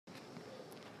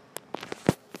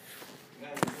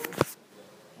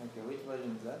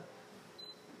that?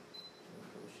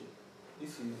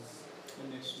 This is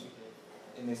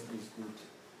NSB is good.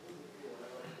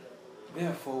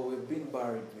 Therefore, we've been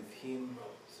buried with him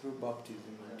through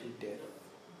baptism into death,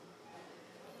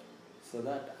 so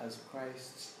that as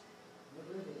Christ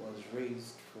was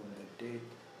raised from the dead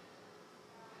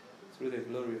through the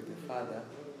glory of the Father,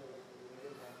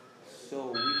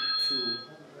 so we too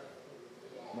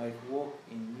might walk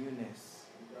in newness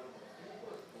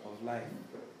of life.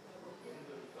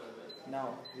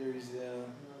 Now, there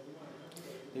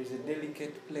is a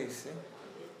delicate place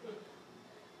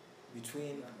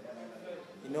between,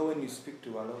 when you speak to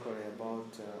Walokole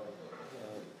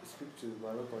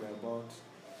about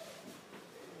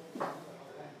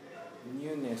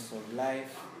newness of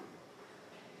life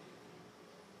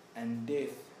and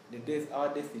death, our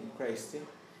death in Christ.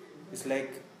 It's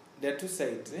like there are two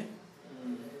sides.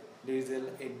 There is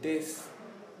a death.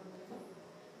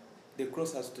 The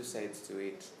cross has two sides to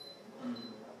it.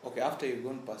 Okay, after you've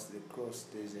gone past the cross,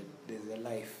 there's a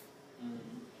life.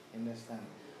 Understand?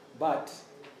 But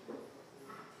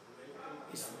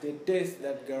it's the death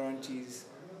that guarantees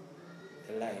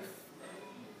a life.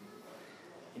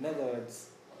 In other words,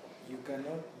 you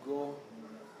cannot go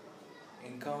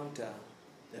encounter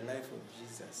the life of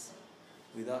Jesus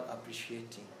without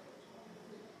appreciating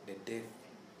the death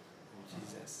of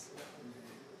Jesus.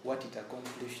 What it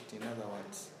accomplished, in other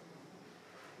words.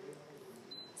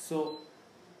 So,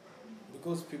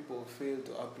 because people fail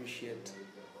to appreciate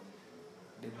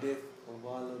the death of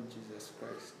our Lord Jesus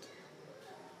Christ,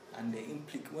 and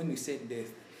when we say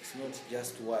death, it's not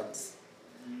just words,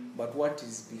 but what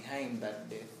is behind that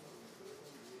death.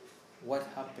 What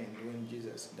happened when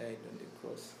Jesus died on the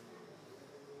cross?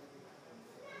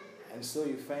 And so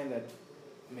you find that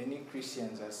many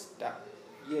Christians are stuck.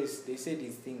 Yes, they say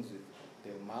these things with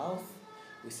their mouth.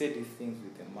 We say these things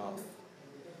with the mouth.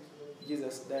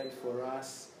 Jesus died for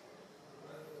us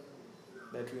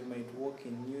that we might walk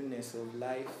in newness of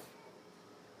life.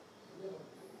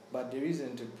 But there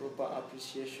isn't a proper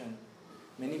appreciation.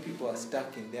 Many people are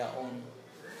stuck in their own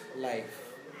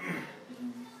life.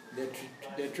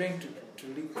 They're trying to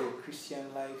live the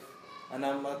Christian life, and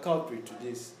I'm a culprit to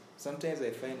this. Sometimes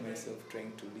I find myself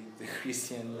trying to live the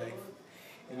Christian life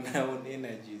in my own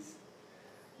energies.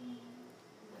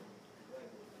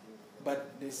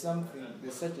 But there's such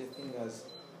a thing as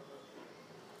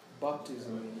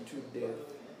baptism into death,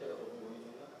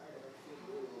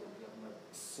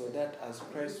 so that as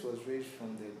Christ was raised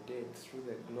from the dead through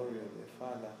the glory of the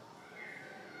Father,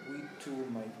 we too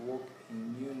might walk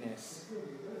in newness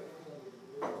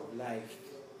of life.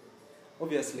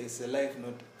 Obviously, it's a life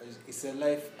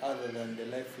other than the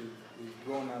life we've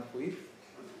grown up with.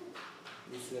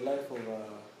 It's a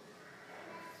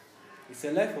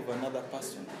life of another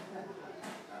person.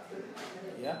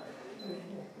 Yeah?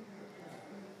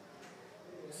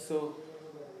 So,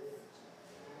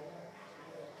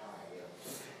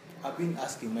 I've been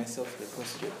asking myself the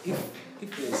question,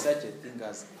 if there is such a thing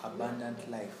as abundant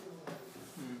life,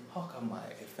 how come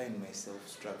I find myself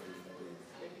struggling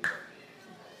with?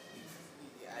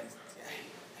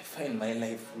 I find my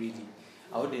life really,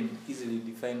 I wouldn't easily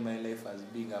define my life as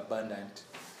being abundant.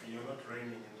 You're not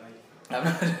reigning in life. I'm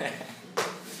not.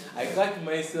 I catch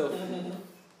myself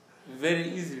very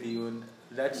easily on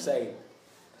that side.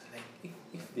 Like,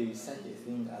 if there is such a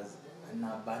thing as an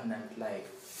abundant life,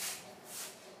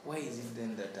 why is it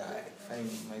then that I find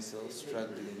myself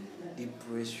struggling with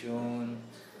depression?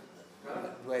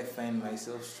 Do I find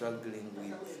myself struggling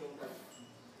with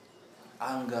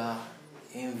anger,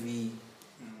 envy?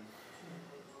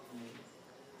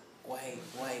 Why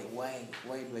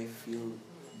do I feel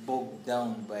bogged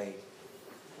down by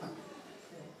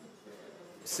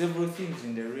several things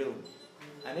in the realm?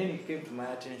 And then it came to my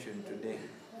attention today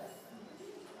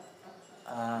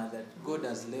that God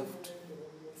has left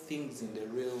things in the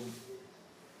realm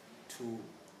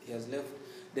He has left.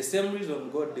 The same reason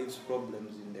God leaves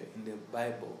problems in the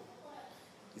Bible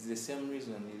is the same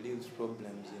reason He leaves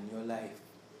problems in your life.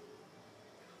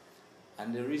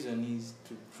 And the reason is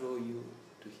to draw you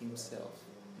to Himself.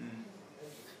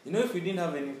 If we didn't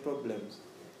have any problems,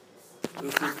 we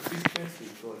could be friends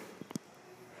with God.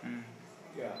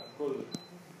 Yeah, God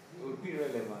would be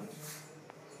relevant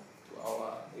to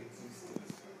our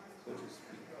existence, so to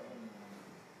speak.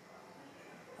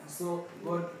 And so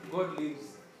God leaves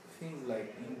things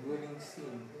like indwelling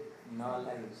sin in our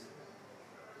lives,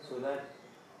 so that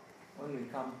when we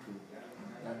come to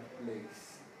that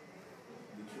place,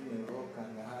 between a rock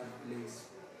and a hard place,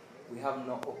 we have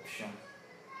no option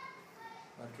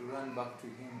but to run back to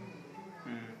Him.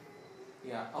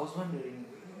 Yeah, I was wondering,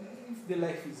 if the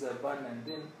life is abundant,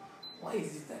 then why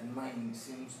is it that mine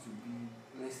seems to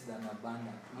be less than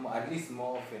abundant? At least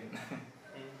more often.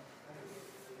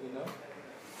 You know?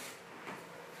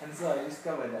 And so I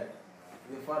discovered that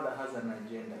the Father has an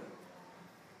agenda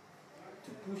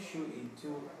to push you into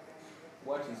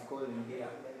what is called in here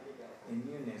a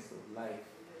newness of life.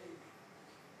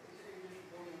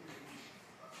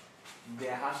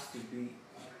 There has to be,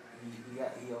 he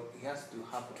has to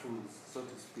have tools, so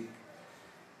to speak.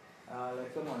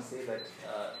 Like someone say that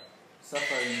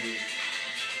suffering is.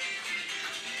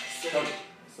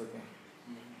 It's okay.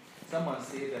 Someone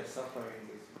say that suffering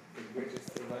is the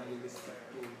greatest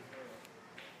evangelistic tool.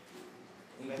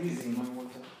 Increasing my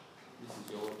water. This is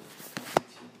your water.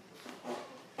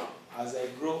 As I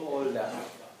grow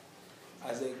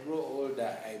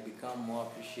older, I become more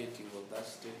appreciative of that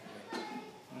statement.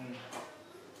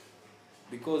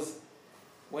 Because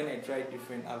when I try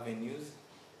different avenues,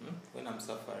 when I'm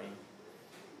suffering,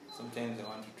 sometimes I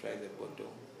want to try the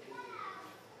bottle.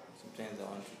 Sometimes I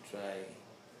want to try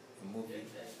a movie.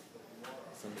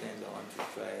 Sometimes I want to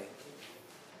try,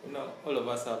 all of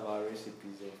us have our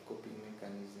recipes of coping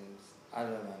mechanisms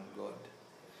other than God.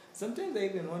 Sometimes I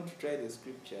even want to try the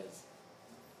scriptures,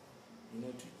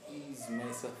 to ease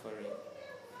my suffering.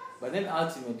 But then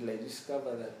ultimately I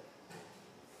discover that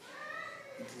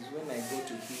it is when I go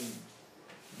to Him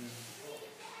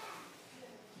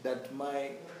that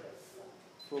my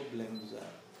problems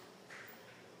are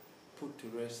put to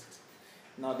rest.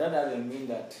 Now that doesn't mean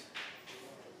that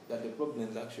the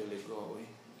problems actually go away.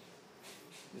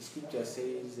 The scripture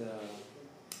says,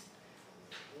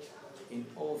 in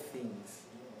all things,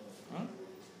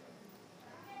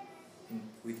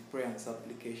 with prayer and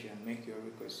supplication, make your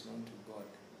requests known to God.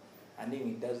 And then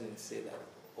it doesn't say that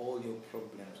all your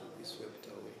problems will be swept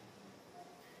away.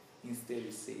 Instead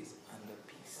it says, under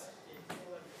peace.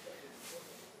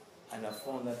 And I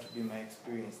found that to be my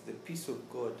experience. The peace of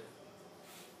God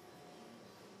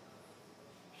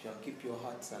shall keep your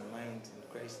hearts and minds in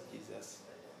Christ Jesus.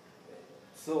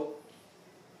 So,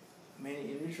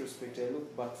 in retrospect, I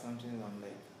look back sometimes and I'm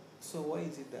like, so why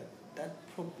is it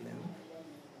that problem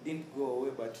didn't go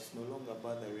away but it's no longer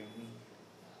bothering me?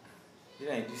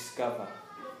 Then I discover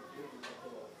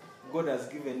God has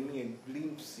given me a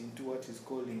glimpse into what is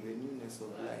calling the newness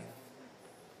of life.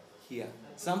 Here.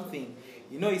 Something,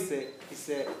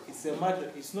 it's a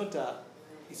matter,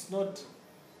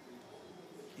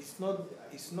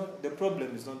 the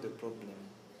problem is not the problem.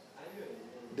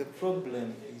 The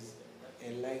problem is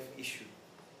a life issue.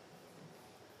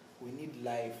 We need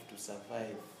life to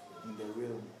survive in the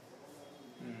realm.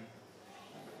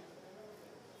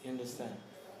 You understand?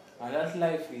 And that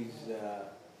life is a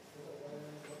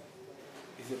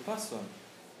person.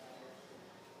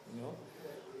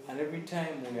 And every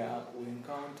time we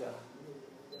encounter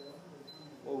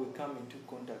or we come into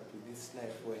contact with this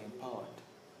life, we're empowered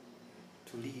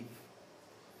to live.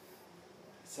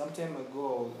 Some time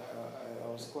ago, I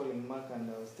was calling Mark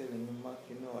and I was telling him, Mark,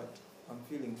 you know what? I'm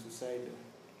feeling suicidal.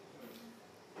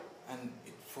 And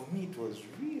for me, it was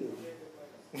real.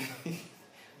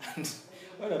 And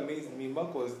what amazed me,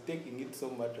 Mark was taking it so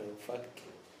matter of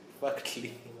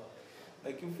factly.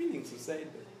 Like, you're feeling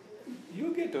suicidal.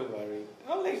 You get over it.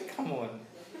 I'm like, come on.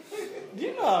 Do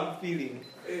you know how I'm feeling?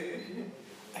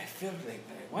 I felt like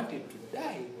I wanted to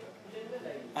die.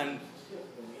 And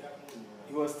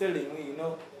he was telling me,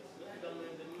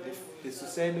 the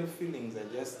suicidal feelings are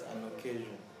just an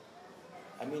occasion.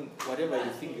 I mean, whatever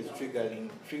you think is triggering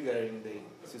the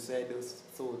suicidal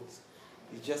thoughts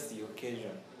is just the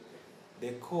occasion.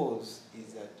 The cause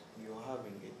is that you're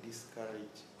having a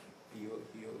discouraged, you're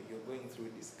going through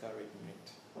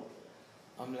discouragement.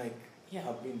 I'm like, yeah,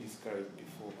 I've been discouraged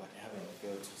before, but I haven't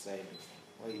felt suicidal.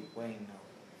 Why now?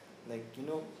 Like,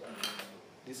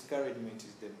 discouragement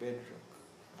is the bedrock.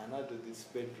 And out of this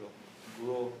bedrock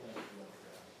grow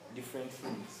different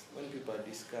things. When people are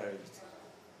discouraged,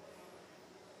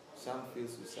 some feel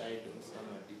suicidal, some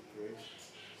are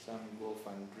depressed, some go off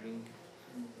and drink,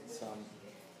 some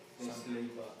just lay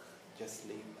back.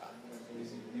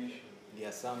 Resignation.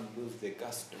 Yeah, some lose the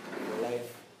gusto for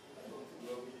life.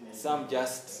 Some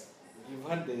just, you've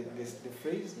heard the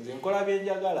phrase,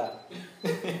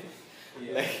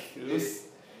 like loose,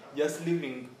 just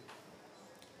living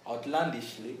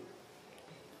outlandishly,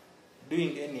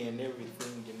 doing any and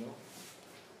everything,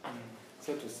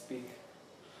 so to speak.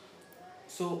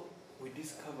 So we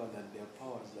discover that there are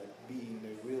powers that be in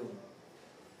the realm.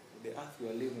 The earth we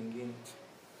are living in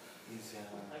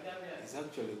is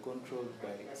actually controlled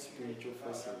by spiritual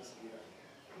forces.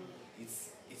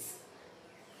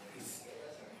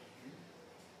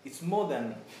 It's more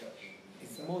than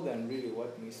really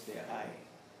what meets the eye.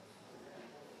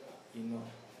 you know.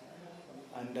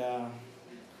 And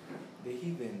the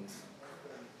heathens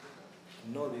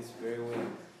know this very well.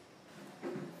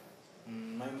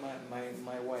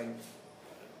 My wife,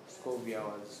 Scovia,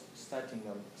 was starting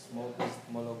a small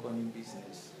Molokoni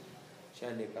business. She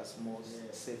had like a small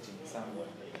setting somewhere.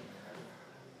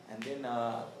 And then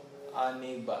our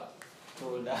neighbor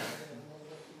told her,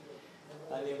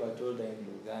 in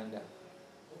Uganda,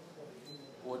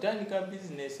 otandika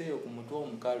business eyo ku mutwe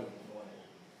omukalu,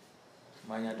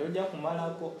 manya tojja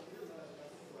kumalako.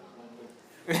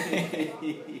 You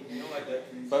know what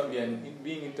that means? Fabian, it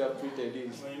being interpreted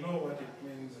is... I know what it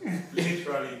means,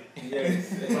 literally. Yes.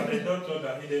 But I don't know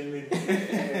the hidden meaning.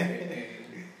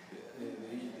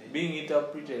 Being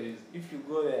interpreted is, if you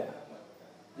go there,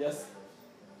 just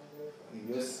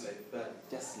like that.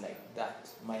 Just like that,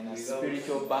 minus Without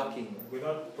spiritual backing.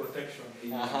 Without protection.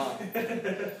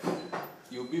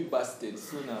 You'll be busted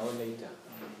sooner or later.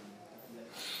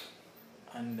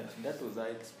 And that was our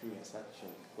experience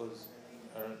actually, because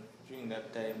during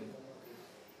that time,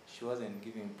 she wasn't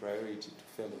giving priority to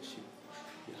fellowship,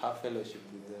 her fellowship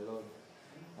with the Lord,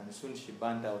 and soon she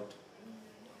burned out,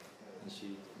 and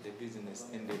the business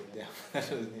ended there. That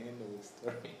was the end of the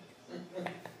story.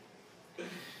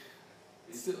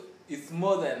 So it's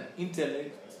more than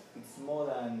intellect. It's more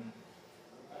than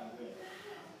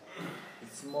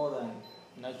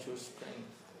natural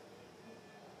strength.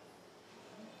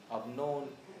 I've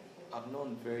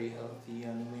known very healthy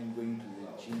young men going to the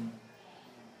gym,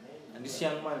 and this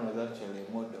young man was actually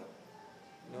a model.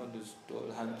 You know, those tall,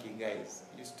 hunky guys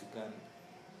used to gun.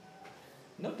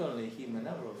 Not only him, a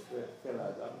number of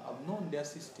fellas. I've known their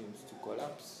systems to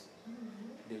collapse.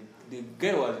 The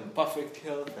guy was in perfect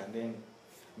health, and then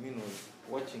was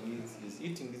watching he's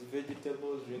eating his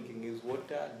vegetables, drinking his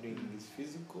water, doing his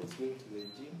physicals, going to the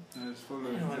gym. I was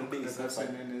following Dr.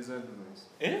 Kasene's advice.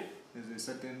 Eh? There's a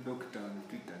certain doctor on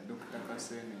Twitter, Dr.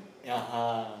 Kasene.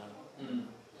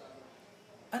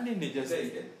 And then they just...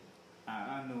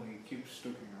 I know he keeps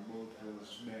talking about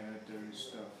those dietary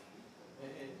stuff.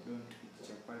 Don't eat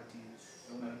chapatis,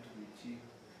 don't be cheap.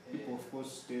 People of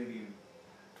course tell him,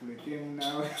 to the game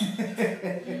now,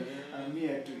 I'm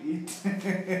here to eat.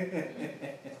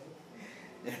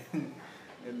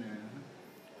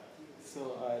 So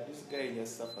this guy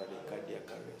just suffered a cardiac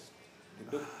arrest.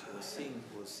 The doctor was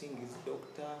seeing his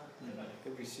doctor,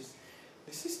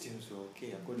 the systems were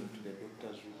okay according to the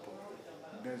doctor's report.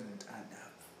 It doesn't add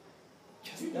up. Do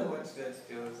you know what that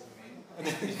tells me?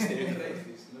 Life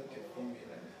is not a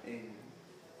formula.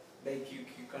 Like you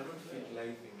cannot fit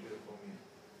life into a formula.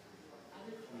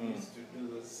 We used to do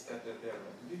those scatter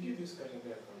diagrams. Did you do scatter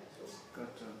diagrams?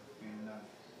 Scatter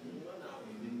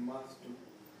In math too.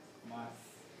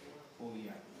 math. Oh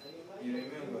yeah. You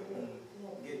remember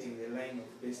getting the line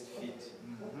of best fit?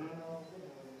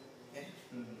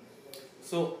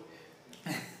 So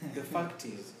the fact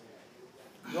is,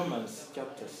 Romans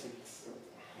chapter 6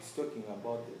 is talking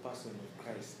about the person of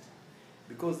Christ,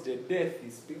 because the death he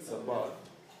speaks about,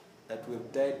 that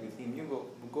we've died with him. You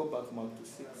go back Mark to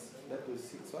 6. That was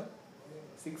 6 what?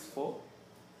 6:4.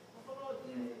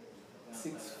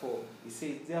 6:4. He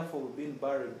says, therefore we've been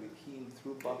buried with him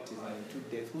through baptism into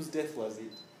death. Whose death was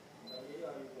it?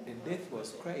 The death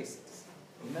was Christ's.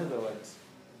 In other words,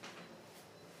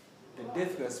 the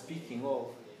death we are speaking of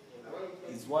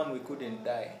is one we couldn't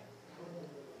die.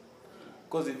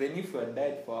 Because even if we had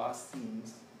died for our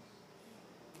sins,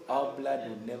 our blood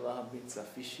would never have been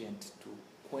sufficient to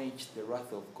quench the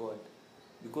wrath of God,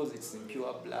 because it's in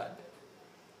pure blood.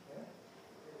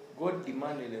 God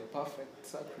demanded a perfect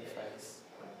sacrifice.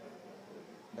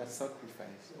 That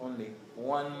sacrifice only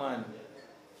one man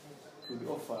could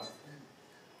offer.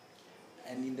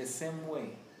 And in the same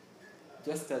way,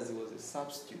 just as he was a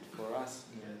substitute for us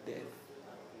in death,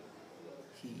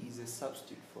 he is a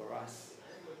substitute for us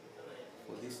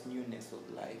for this newness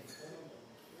of life.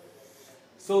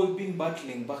 So we've been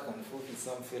battling back and forth with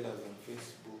some fellas on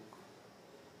Facebook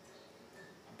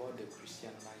about the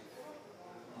Christian life.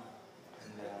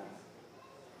 And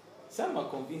some are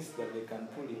convinced that they can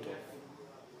pull it off.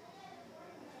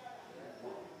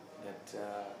 That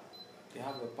they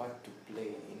have a part to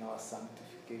play in our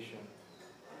sanctification.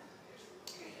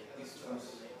 This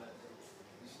trust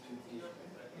is too deep.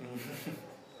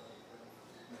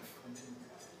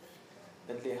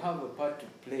 That they have a part to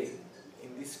play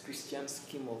in this Christian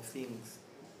scheme of things.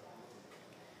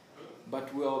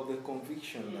 But we are of the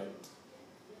conviction that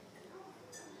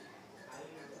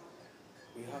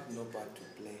we have no part to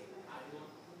play.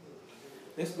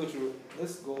 Let's go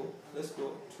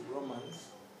to Romans.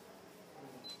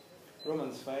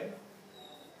 Romans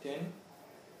 5:10.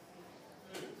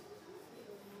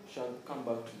 come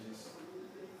back to this.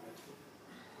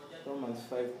 Romans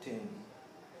 5:10.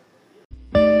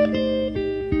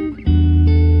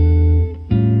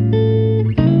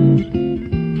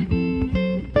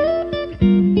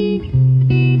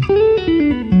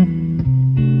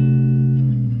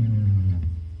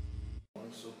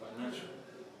 Supernatural.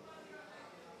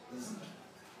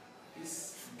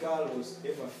 This girl was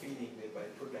ever feeling the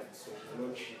byproducts of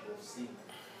lordship of sin.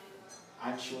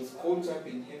 And she was caught up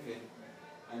in heaven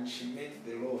and she met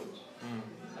the Lord.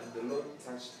 And the Lord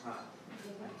touched her.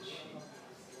 And she,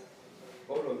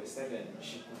 all of a sudden,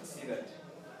 she could see that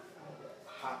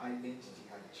her identity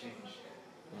had changed.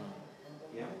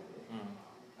 Yeah?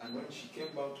 And when she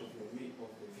came out of the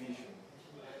vision,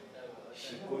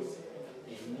 she got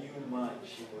a new man.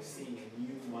 She was seeing a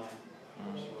new man.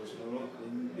 She was no longer,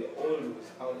 the old was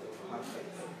out of her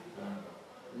face.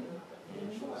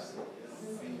 And she was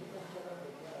seeing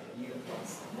a new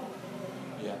person.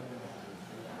 Yeah.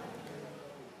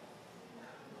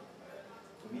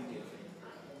 Immediately,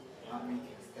 her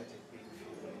making started being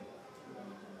filled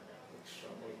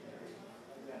extraordinary.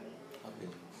 Okay.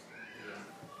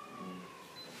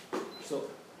 So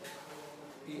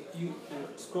you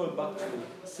scroll back to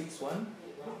 6:1.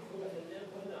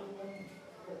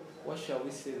 What shall we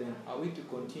say then? Are we to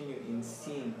continue in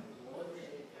sin?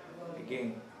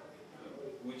 Again,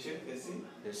 We check the sin.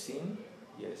 the sin?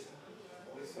 Yes.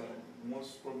 This one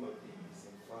most probably is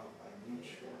a verb. I'm not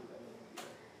sure.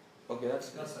 Okay, that's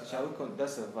That's a shall we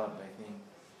that's a verb, I think.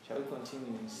 Shall we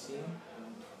continue in sin?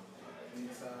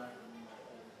 It's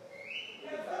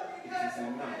It is a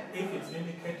noun. if it's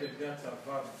indicated that's a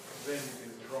verb, then it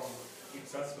is wrong. It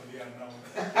has to be a noun.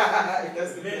 It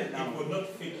has to be Then a it noun. would not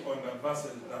fit on the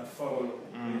verses that follow.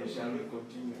 Shall we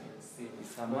continue in sin?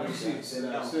 It's a But you see, man. it's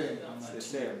the same. It's the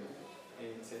same.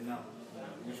 It's a noun.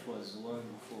 Which was one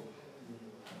before.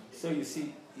 So you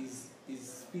see, is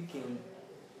speaking,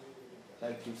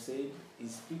 like you said,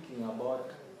 is speaking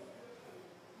about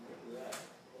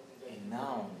a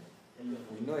noun.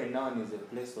 We know a noun is a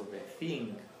place of a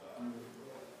thing,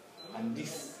 and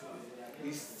this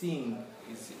thing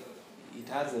it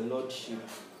has a lordship.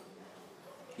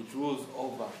 It rules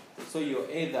over. So you're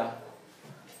either,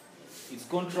 it's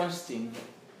contrasting.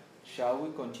 Shall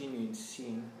we continue in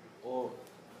sin, or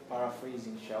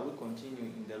paraphrasing? Shall we continue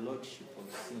in the lordship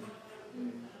of sin,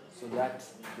 so that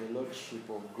the lordship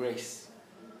of grace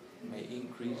may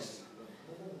increase?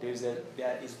 There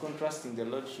is contrasting the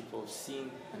lordship of sin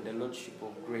and the lordship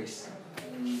of grace.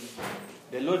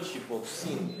 The lordship of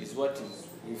sin is what is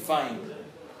refined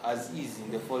as is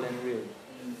in the fallen realm.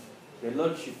 The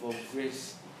lordship of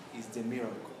grace is the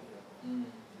miracle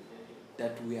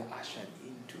that we are ushered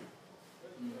into.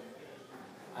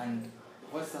 And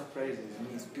what surprises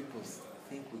me is people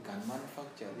think we can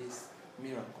manufacture this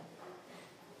miracle.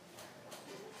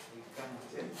 We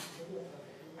can't.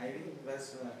 I think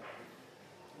that's where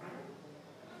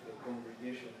the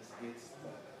congregations get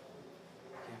stuck.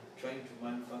 Trying to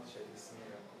manufacture this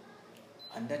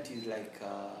miracle. And that is like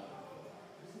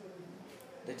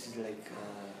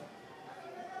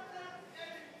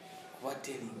what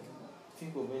telling,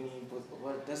 think of any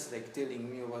what that's like telling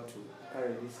me what to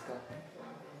carry this car.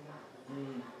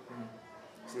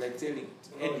 It's like telling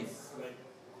No, Eddie. it's like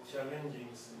challenging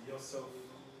yourself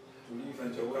To live that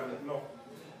in the you water. can, no,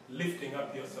 lifting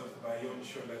up yourself by your own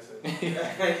shoulders.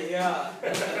 Yeah.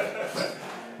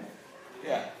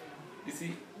 Yeah. You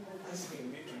see,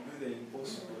 Asking me to do the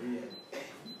impossible here.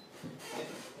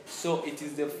 so it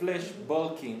is the flesh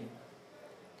bulking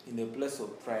in the place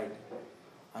of pride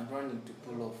and running to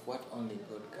pull off what only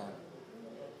God can.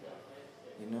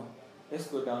 You know? Let's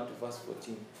go down to verse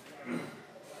 14.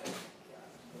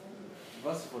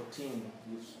 Verse 14,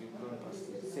 you've gone past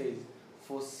it. It says,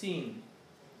 for sin,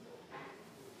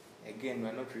 again,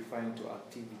 we're not referring to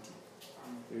activity,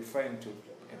 we're referring to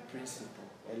a principle,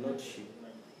 a lordship.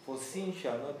 For sin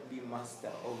shall not be master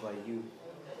over you.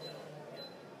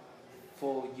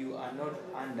 For you are not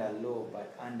under law,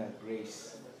 but under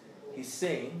grace. He's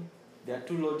saying there are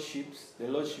two lordships, the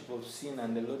lordship of sin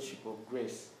and the lordship of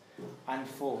grace. And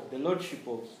for the lordship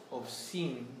of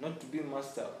sin not to be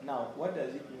master. Now, what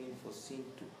does it mean for sin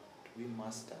to be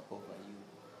master over you?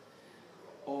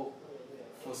 Or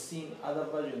for sin, other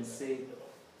versions say,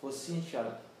 for sin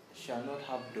shall not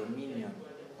have dominion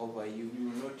over you. You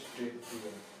will not tread through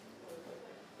them.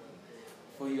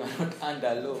 For you are not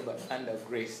under law, but under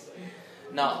grace.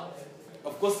 Now,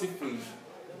 of course, if we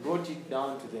brought it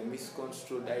down to the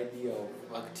misconstrued idea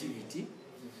of activity,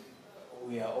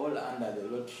 we are all under the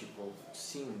lordship of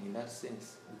sin in that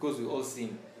sense, because we all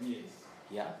sin. Yes.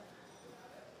 Yeah.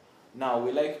 Now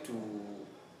we like to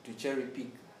cherry pick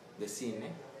the sin.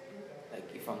 Like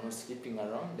if I'm not sleeping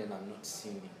around, then I'm not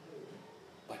sinning.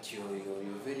 But you're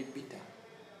very bitter.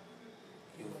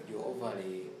 You're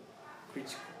overly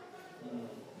critical.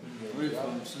 Well, if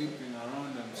I'm sleeping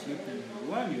around, I'm sleeping with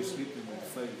one, you're sleeping with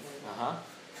five. Uh-huh.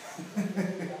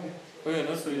 Oh, you're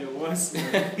not So you're worse.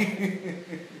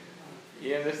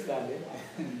 You understand it?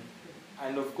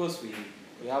 And of course we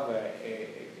have a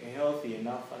healthy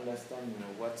enough understanding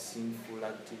of what sinful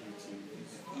activity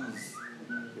is.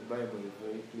 The Bible is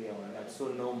very clear on that. So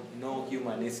no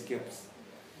human escapes,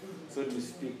 so to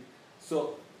speak.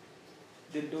 So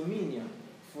the dominion,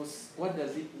 what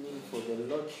does it mean for the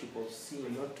lordship of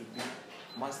sin not to be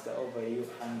master over you?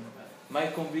 And my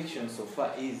conviction so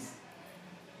far is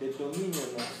the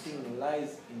dominion of sin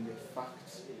lies in the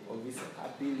fact of its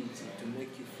ability to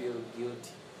make you feel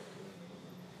guilty.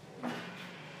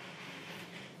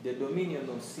 The dominion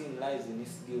of sin lies in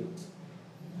its guilt.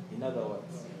 In other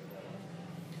words,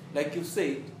 like you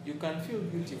said, you can feel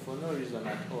guilty for no reason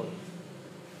at all.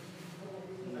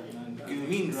 It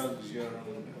means drugs you're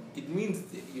around. It means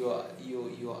you are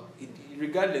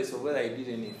regardless of whether I did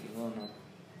anything or not.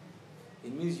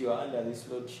 It means you are under this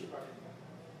lordship.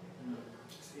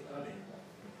 See, Ali,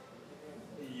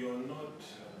 you're not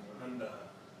under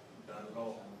the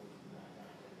law.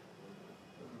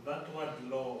 That word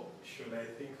law should, I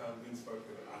think, have been spoken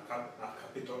with a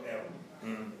capital L.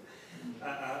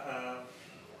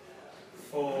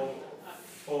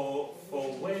 For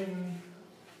when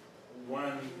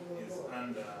one is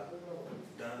under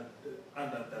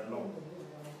the law,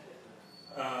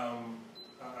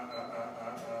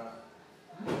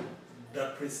 the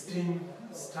pristine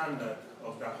standard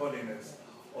of the holiness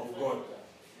of God,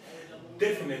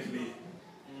 definitely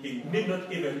it need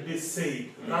not even be said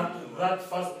that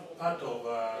first part of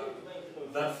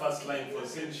that first line, for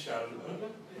sin shall.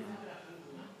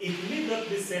 It need not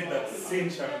be said that sin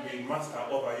shall be master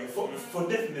over you. For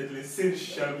definitely sin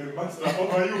shall be master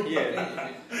over you.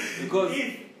 Yeah, because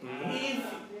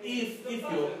if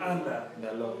you're under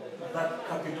the law, that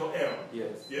capital L,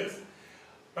 yes,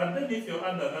 but then if you're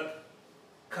under that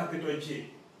capital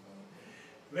G,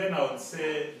 then I would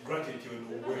say gratitude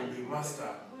will be master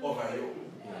over you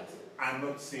and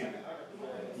not sin.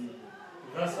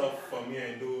 That's how for me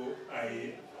I do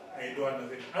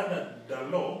understand. Under the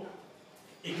law,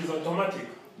 it is automatic.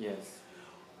 Yes.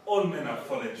 All men have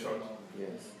fallen short.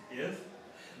 Yes. Yes?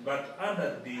 But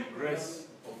under the grace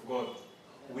of God,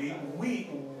 we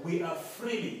are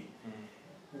freely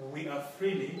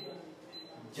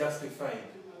justified.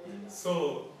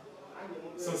 So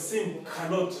sin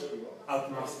cannot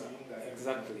outmaster.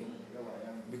 Exactly.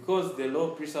 Because the law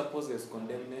presupposes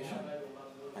condemnation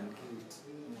and guilt.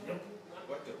 Yep.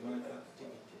 What of my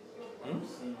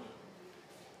activity?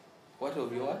 What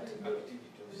of your what?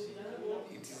 Activity of sin.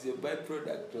 It is a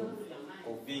byproduct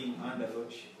of Being under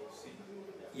lordship of sin.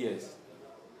 yes.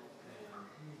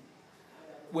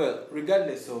 Well,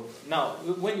 regardless of now,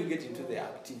 when you get into the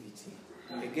activity,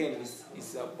 again,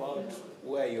 it's about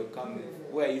where you're coming,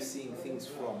 where you're seeing things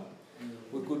from.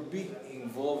 We could be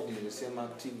involved in the same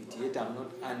activity, yet I'm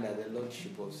not under the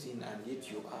lordship of sin, and yet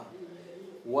you are.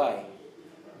 Why?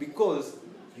 Because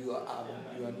you are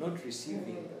not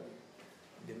receiving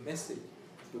the message,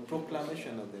 the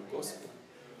proclamation of the gospel.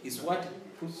 Is what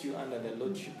puts you under the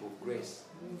lordship of grace.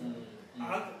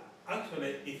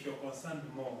 Actually, if you're concerned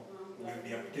more with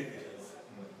the activities,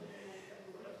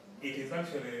 it is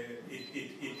actually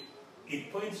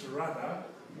it points rather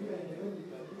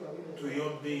to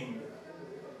your being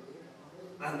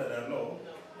under the law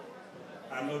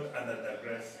and not under the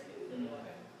grace.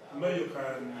 No, you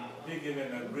can be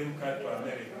given a green card to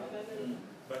America,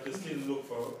 but you still look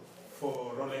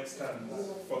for Rolex stands,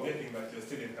 forgetting that you're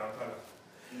still in Kampala.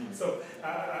 So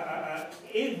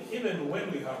even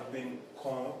when we have been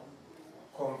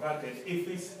converted,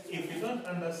 if we don't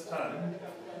understand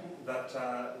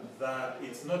that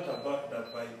it's not about the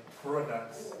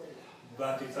byproducts,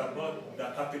 but it's about the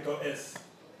capital S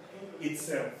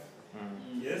itself.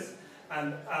 Yes,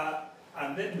 and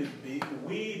then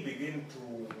we begin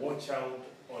to watch out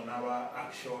on our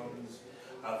actions,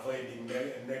 avoiding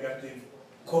negative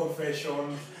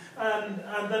confessions, and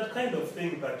that kind of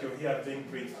thing that you hear being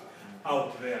preached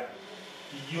out there.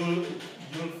 You'll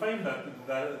find that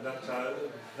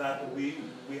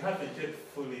we haven't yet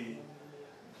fully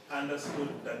understood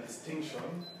the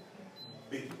distinction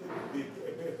between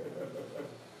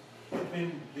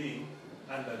being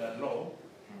under the law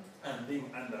and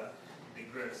being under the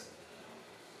grace.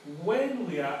 When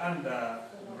we are under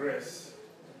grace,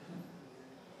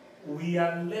 we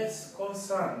are less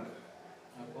concerned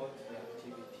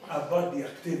about the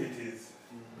activities.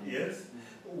 Yes,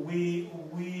 we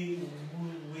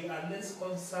are less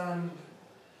concerned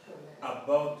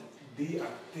about the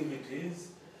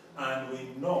activities, and we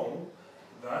know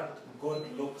that God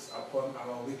looks upon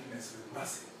our weakness with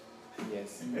mercy.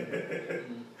 Yes.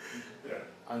 Yeah.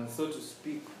 And so to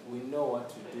speak, we know what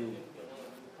to do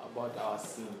about our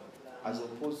sin, as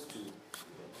opposed to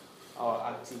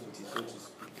our activity, so to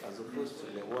speak, as opposed to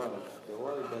the world. The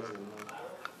world doesn't know.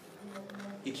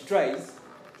 It tries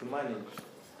to manage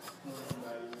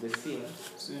the sin.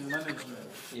 Sin management.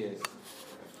 Yes.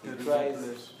 There It is tries, a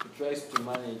place. it tries to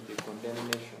manage the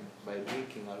condemnation by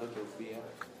drinking a lot of beer,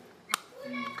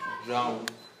 drown,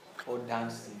 or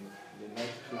dancing in the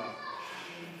nightclub.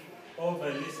 Or by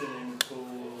listening to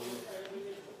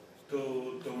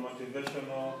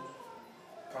motivational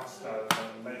pastors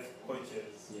and life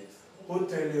coaches Yes. who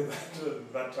tell you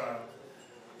that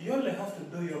you only have to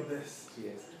do your best.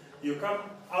 Yes. You come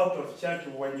out of church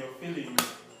when you're feeling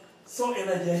so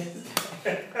energized.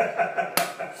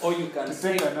 Or you can To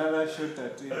say, take another shot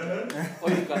at it. or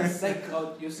you can psych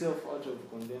out yourself out of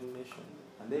condemnation,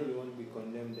 and then you won't be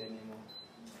condemned anymore.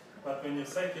 But when you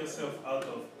psych yourself out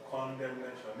of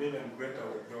condemnation, even greater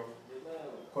will your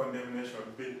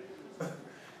condemnation be.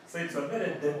 So it's a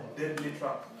very deadly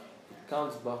trap. It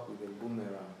comes back with a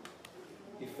boomerang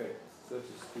effect, so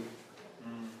to speak.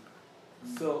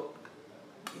 So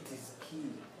it is key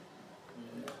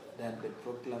that the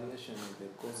proclamation of the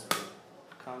gospel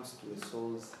comes to a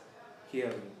soul's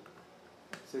hearing,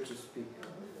 so to speak.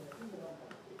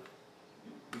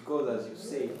 Because as you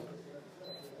say,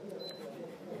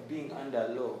 being under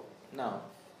law, now,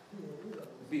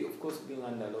 of course being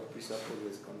under law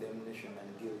presupposes condemnation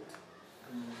and guilt.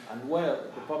 And while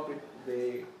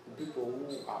the people who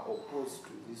are opposed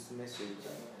to this message,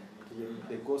 to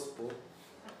the gospel,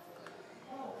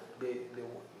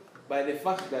 by the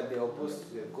fact that they are opposed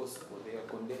to the gospel, they are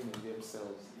condemning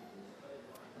themselves,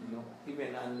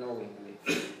 even unknowingly.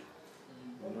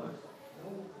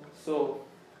 So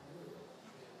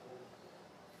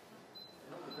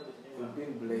we've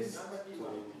been blessed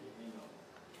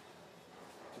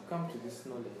to come to this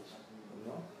knowledge,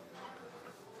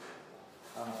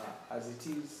 as it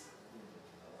is,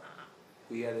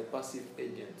 we are the passive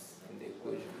agents in the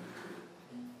equation.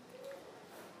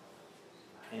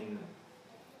 And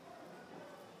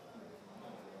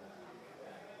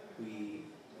we,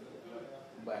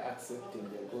 by accepting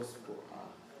the gospel,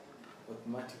 are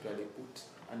automatically put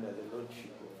under the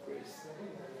lordship of grace,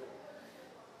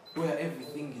 where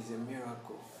everything is a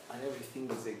miracle and everything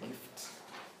is a gift.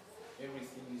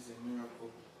 Everything is a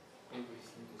miracle.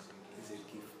 Everything is a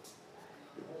gift.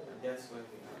 And that's why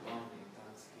we are bound in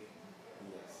thanksgiving.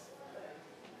 Yes.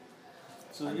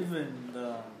 So even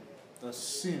the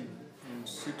sin in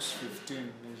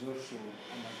 6:15 is also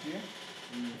amatia.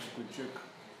 If you could check.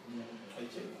 I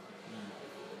check.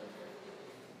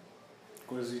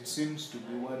 Because it seems to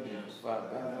be worded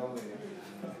other way.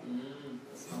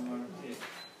 Someone take.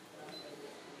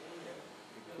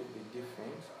 It could be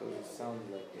different because it sounds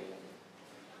like a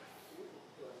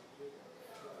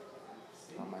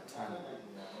Hamatana.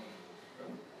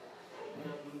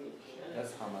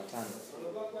 That's Hamatana.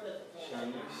 Shall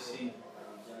we sing?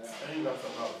 I think that's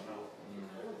about now.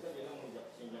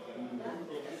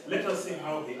 Let us see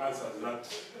how he answers that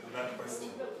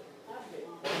question.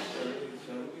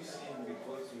 Shall we sing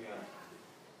because we are?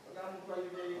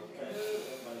 Okay.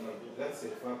 That's a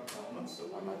verb, not so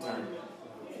Hamatana.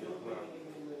 It's a verb.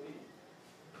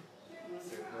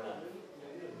 It's a verb.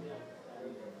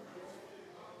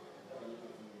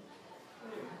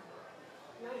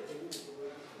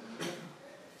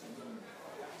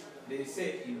 They say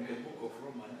in the book of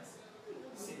Romans,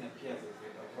 sin appears as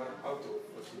a verb out of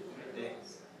 43 times.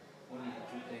 Only 2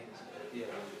 times it appears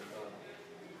as a verb.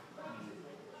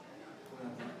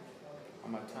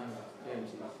 Hamatana. Yeah, it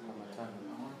is Hamatana.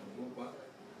 I want to go back.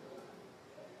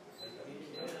 I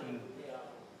think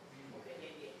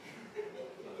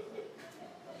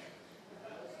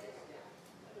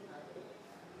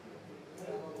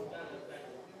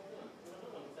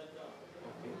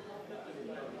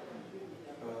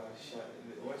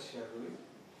what shall we?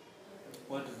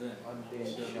 What then? What then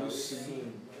Shall shall we we sing? sing?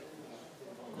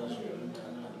 Because we are not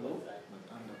under law, but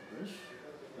under grace.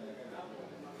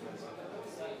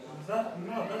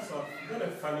 That's a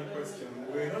very funny question.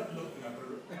 We're not looking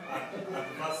at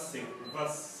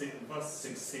verse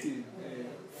 16.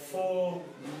 For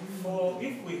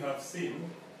if we have seen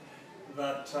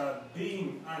that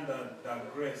being under the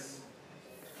grace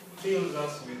fills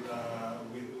us with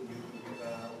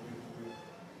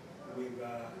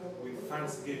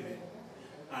thanksgiving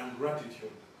and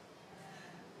gratitude,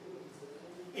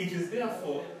 it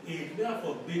therefore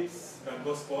makes the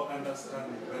gospel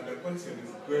understanding that the question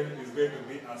is going to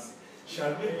be asked,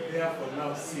 shall we therefore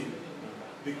now sin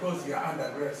because we are under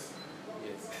grace?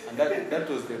 Yes. And that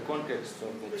was the context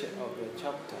of the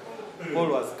chapter. Paul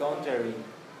was countering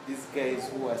these guys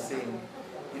who are saying,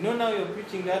 you know, now you're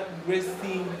preaching that grace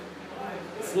thing,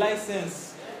 it's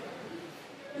license.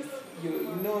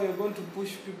 You know, you're going to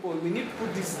push people. We need to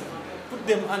put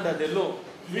them under the law,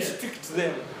 restrict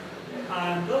them.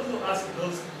 And those who ask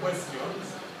those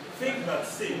questions think that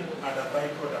sin are the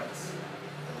byproducts.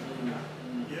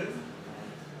 Yes?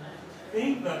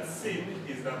 Think that sin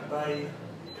is the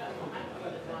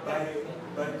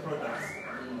byproducts.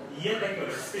 Yet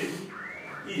actually sin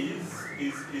is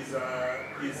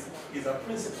a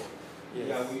principle. Yes.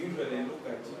 Yeah, we usually look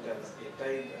at it as a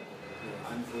tiger,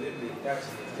 and for them they touch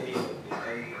the tail of the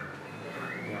tiger.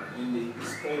 When they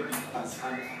describe it as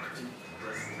an activity,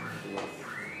 just Yes.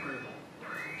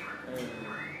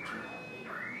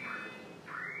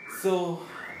 So,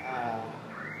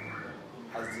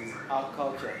 as is our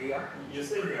culture here, You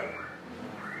say here,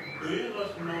 do you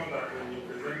not know that when you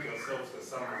present yourselves to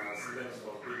someone as slaves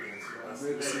for obedience, you are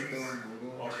slaves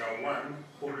of the one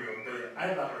whom you obey,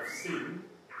 either of sin,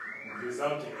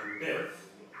 resulting in death,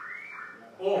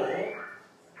 or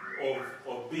of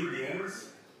obedience,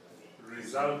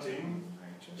 resulting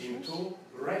into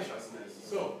righteousness.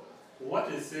 So,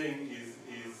 what it's saying is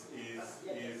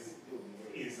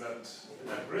that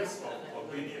the grace of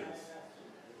obedience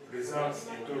results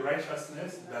into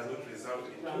righteousness, does not result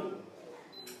into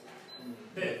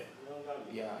death.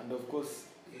 yeah, and of course,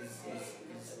 is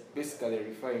basically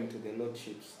referring to the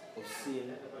lordships of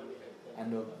sin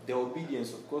and of the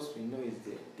obedience. Of course, we know is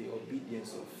the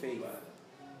obedience of faith,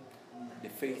 the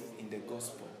faith in the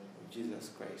gospel of Jesus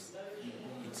Christ.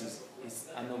 It's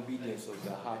an obedience of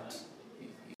the heart.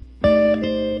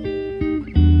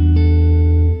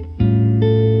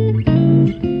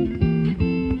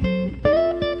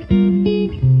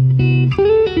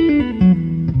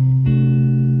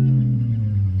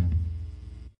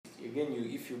 Again,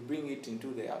 if you bring it into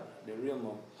the realm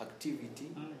of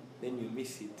activity, then you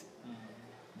miss it.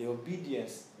 The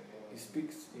obedience, he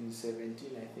speaks in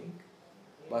 17, I think.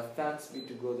 But thanks be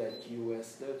to God that you were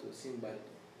slaves of sin, but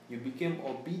you became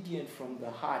obedient from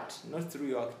the heart, not through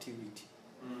your activity.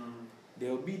 The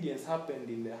obedience happened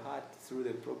in the heart through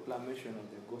the proclamation of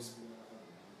the gospel.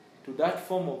 To that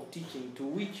form of teaching to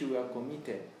which you were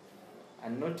committed.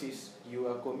 And notice, you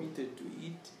were committed to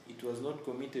it, it was not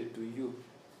committed to you.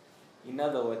 In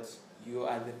other words, you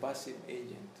are the passive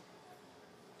agent.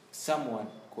 Someone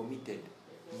committed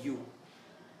you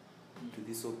to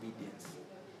this obedience.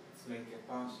 it's like a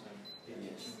person.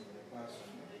 Yes. A person.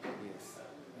 Yes.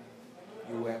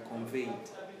 You were conveyed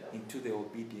into the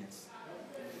obedience,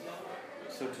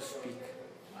 so to speak.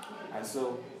 And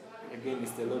so, again,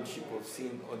 it's the lordship of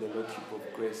sin or the lordship of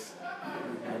grace.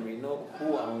 And we know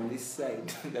who are on this side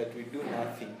that we do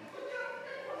nothing.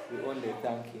 We only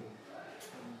thank Him.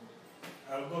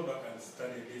 I'll go back and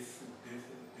study this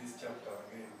chapter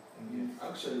again.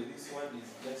 Actually, this one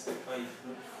is justified,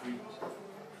 not freed.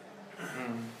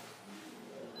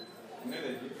 You know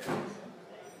the difference?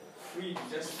 Freed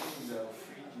just means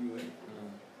freed you,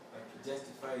 but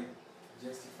justify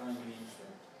means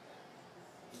that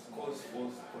it calls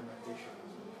forth connotation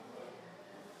as well.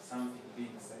 Something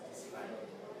being satisfied.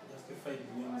 Justified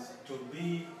means to be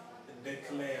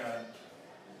declared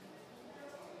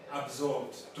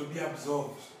absolved, to be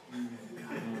absolved.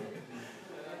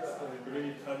 So we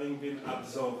read having been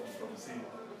absolved from sin.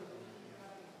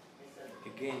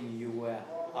 Again, you were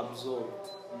absolved.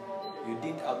 You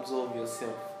did absolve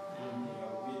yourself. You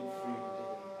have been freed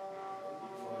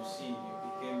from sin. You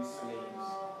became slaves.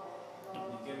 You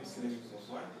became slaves of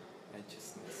what?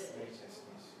 Righteousness.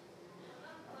 Righteousness.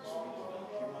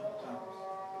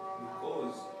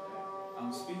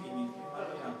 I'm speaking in human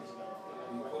terms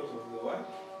because of the what?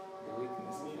 The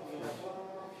weakness of your flesh.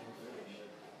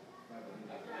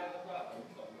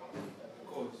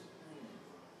 Because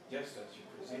just as you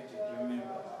presented your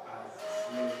members as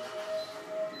slaves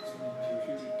to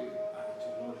impurity and to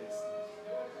lawlessness,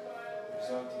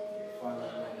 resulting in further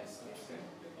lawlessness,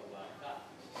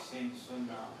 saying so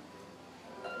now,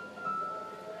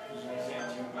 you present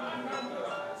your members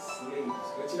as slaves.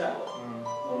 What's that? Of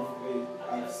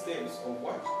steps of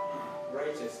what?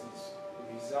 Righteousness,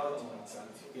 resulting in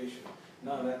sanctification.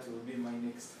 Now that will be my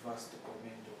next verse to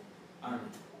comment on and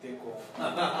take off.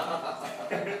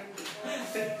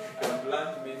 I've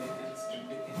learned many things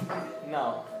today.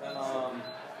 Now,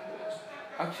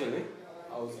 actually,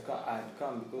 I'd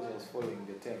come because I was following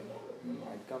the time.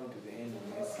 I'd come to the end of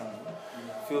my sermon.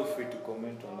 Feel free to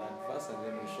comment on that first, and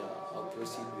then I'll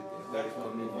proceed with the That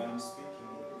one, if communion. I'm speaking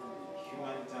in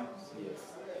human terms, Yes.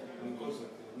 because of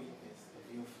the weakness of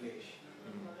your flesh,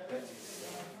 that is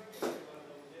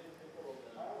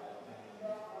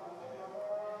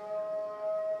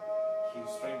he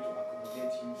was trying to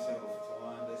accommodate himself to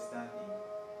our understanding,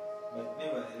 but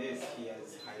nevertheless he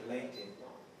has highlighted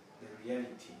the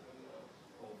reality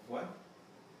of what?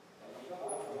 The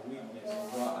weakness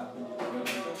of our ability. When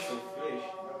he talks of flesh,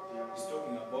 he's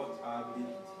talking about our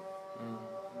ability.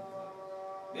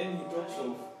 Then he talks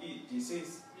of it, he says,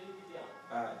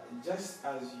 just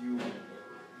as you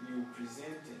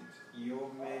presented your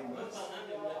members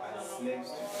as slaves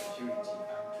to impurity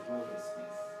and to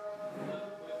lawlessness.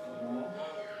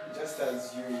 Just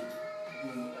as you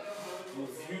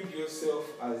viewed yourself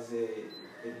as a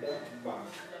dark bag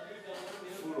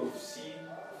full of sin,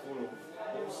 full of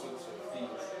all sorts of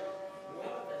things.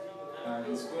 And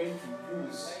he's going to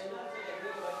use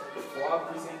for our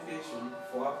presentation,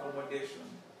 for our accommodation,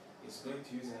 he's going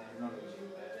to use an analogy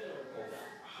of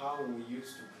how we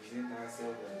used to present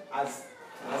ourselves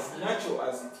as natural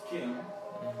as it came.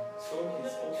 So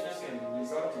he's also saying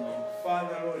resulting in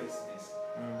further lawlessness,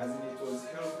 as in it was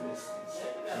helplessness.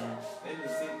 Then he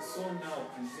said, so now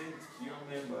present your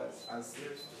members as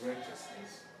slaves to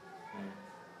righteousness,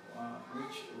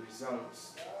 which results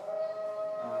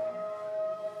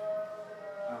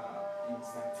in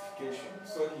sanctification.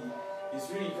 So he's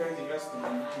really encouraging us to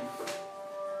believe,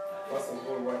 first of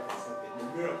all, what has happened, the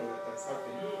miracle that has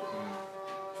happened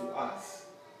to us.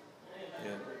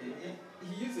 Yeah.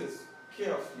 He uses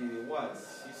carefully the words.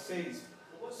 He says,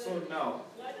 so now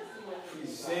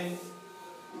present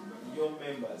your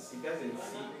members. He doesn't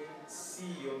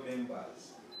see your members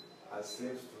as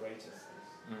slaves to righteousness.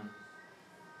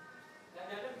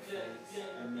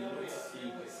 I may not see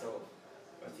myself,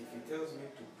 but if he tells me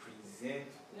to present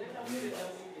members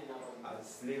as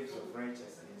slaves of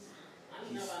righteousness,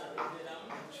 he's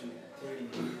actually telling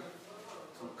me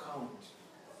to count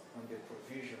on the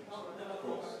provisions of the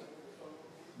cross.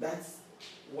 That's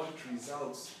what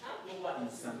results in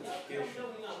sanctification.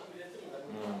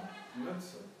 Not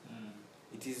so.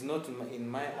 It is not in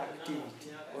my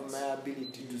activity or my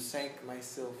ability to psych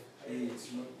myself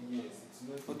It's not, yes, it's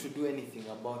not. or to do anything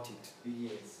about it.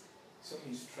 Yes. So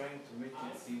he's trying to make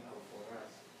it simple for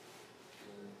us.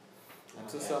 And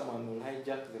so someone will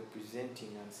hijack the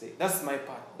presenting and say, that's my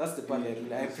part. That's the part I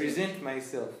do. I present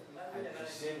myself. I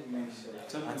present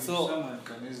myself. And so- someone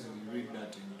can easily read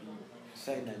that into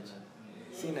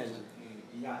Synergy.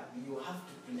 Yeah, you have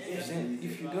to present. Present.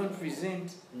 If you don't present,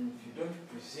 If you don't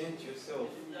present yourself,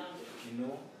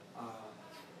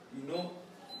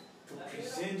 to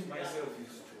present myself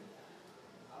is to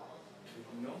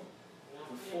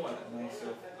forward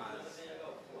myself as,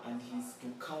 and he's to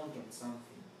count on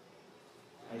something.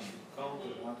 I should count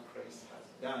on what Christ has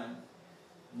done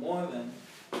more than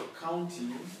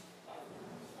counting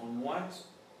on what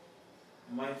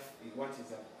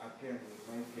is apparent with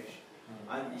my flesh.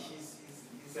 And he's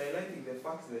highlighting the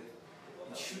fact that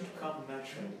it should come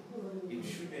naturally. It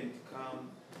shouldn't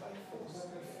come by force.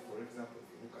 For example, if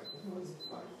you look at the first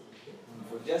part,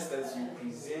 for just as you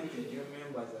presented your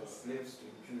members as slaves to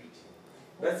impurity,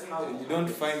 that's how you don't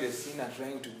find a sinner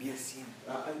trying to be a sinner.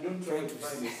 I don't try to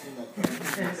find a sinner trying to be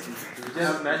a sinner. It's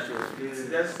just natural. It's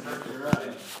just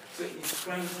natural. So he's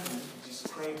trying to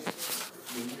describe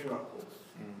the miracle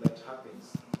that happens.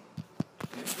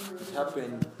 It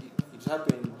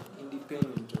happened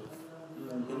independent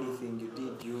of anything you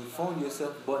did. You found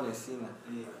yourself born a sinner.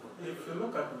 If you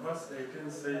look at verse 18,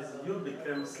 says, you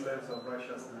became slaves of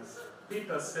righteousness.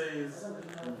 Peter says,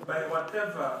 by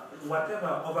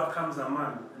whatever overcomes a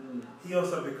man, he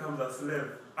also becomes a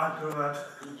slave unto that.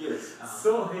 Yes.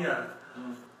 So here,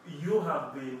 you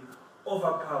have been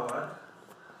overpowered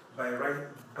by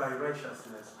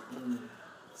righteousness.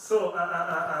 So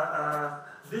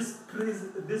this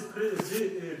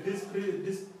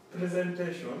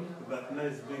presentation that now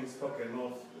is being spoken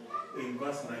of in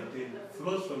verse 19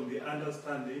 flows from the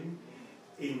understanding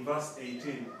in verse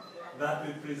 18 that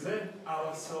we present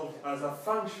ourselves as a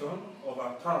function of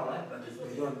a power that is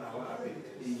beyond our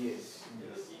abilities. Yes.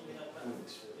 Good.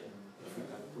 If we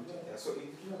can put it there. So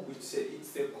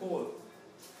it's a call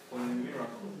for the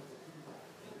miracle,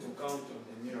 to count on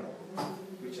the miracle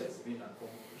which has been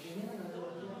accomplished.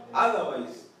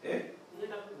 Otherwise, there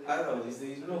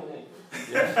is no hope.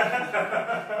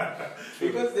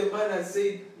 Because the man has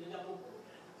said,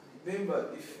 remember,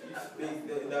 if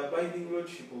the abiding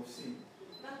lordship of sin,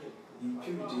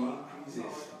 impurity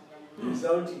increases.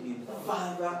 resulting in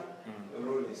further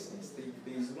lawlessness.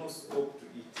 There is no stop to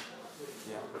it.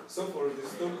 Yeah. So for the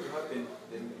stop to happen,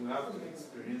 then we have to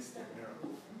experience the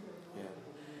miracle. Yeah.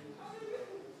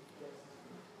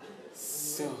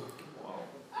 So,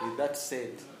 with that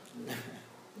said,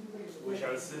 We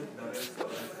shall save the rest for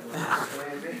it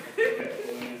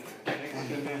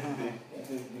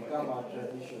has become our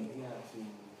tradition here to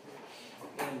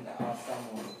end our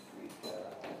sermon with the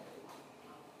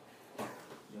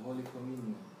Holy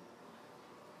Communion.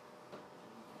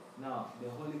 Now, the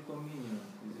Holy Communion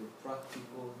is a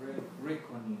practical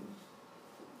reckoning.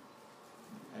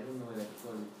 I don't know whether to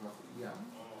call it practical. Yeah.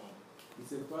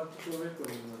 It's a practical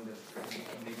reckoning on the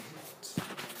gift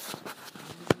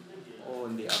or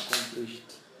on the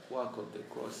accomplished work of the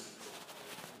cross.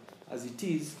 As it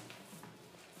is,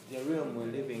 the realm we're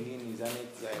living in is an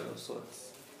exile of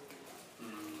sorts.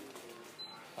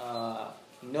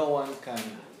 No one can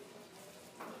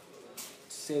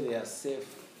say they are safe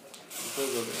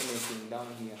because of anything down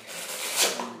here.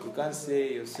 You can't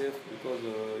say you're safe because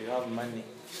you have money.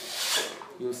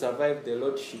 You survive the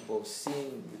lordship of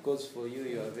sin because for you,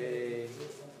 you are very,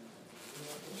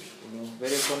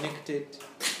 very connected.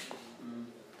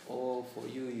 Or for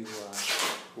you, you are.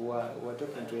 We were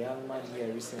talking to a young man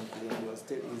here recently, and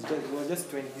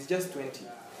he's just 20. He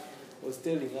was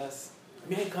telling us,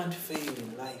 "Me, I can't fail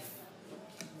in life.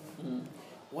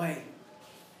 Why?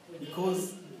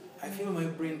 Because I feel my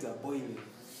brains are boiling.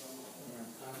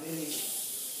 I'm very,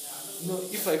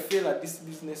 if I fail at this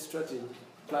business strategy,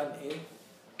 plan A,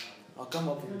 I'll come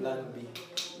up with plan B,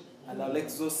 and I'll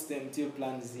exhaust them till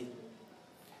plan Z.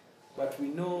 But we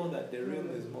know that the realm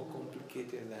is more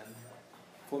complicated than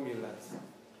formulas.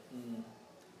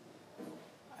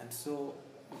 And so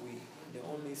the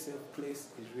only safe place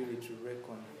is really to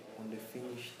reckon on the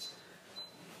finished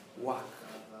work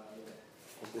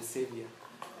of the Savior.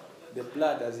 The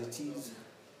blood as it is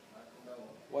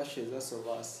washes us of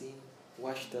our sin,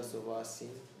 washed us of our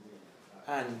sin,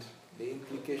 and the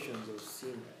implications of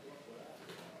sin.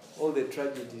 All the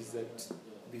tragedies that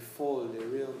befall the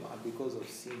realm are because of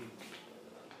sin.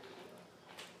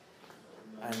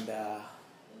 And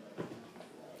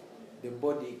the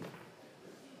body,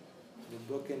 the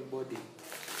broken body,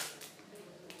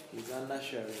 is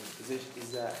unnatural, is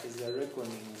a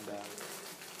reckoning in the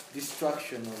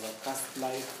destruction of a past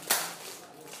life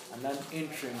and an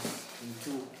entrance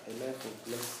into a life of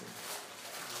blessing.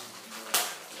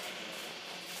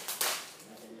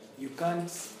 You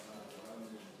can't,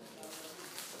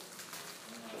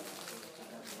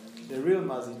 the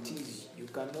realm as it is, you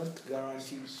cannot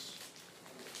guarantee.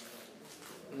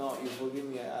 No, you forgive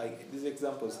me, these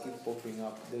examples keep popping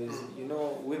up. There's,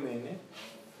 women,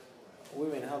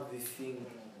 women have this thing,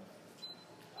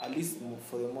 at least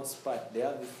for the most part, they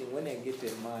have this thing, when I get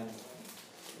a man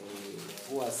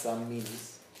who has some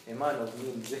means, a man of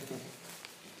means,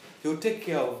 he'll take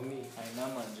care of me.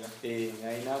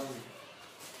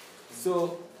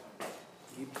 So,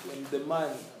 when the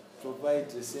man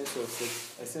provides a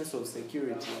sense of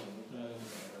security,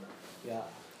 yeah,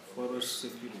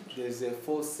 there's a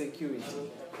false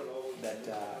security that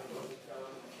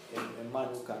a man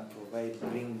who can provide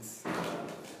brings.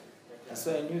 And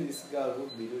so I knew this girl who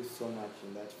believed so much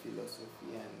in that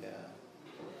philosophy, and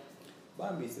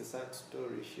Bambi is a sad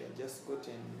story. She had just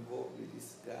gotten involved with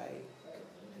this guy,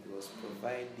 and he was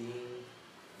providing,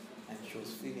 and she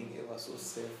was feeling ever so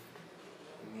safe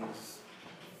in his,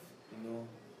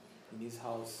 in his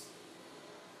house.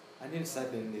 And then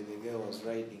suddenly the guy was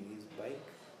riding his bike,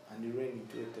 and he ran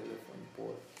into a telephone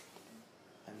pole,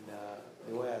 and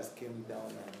the wires came down,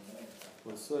 and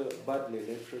was so badly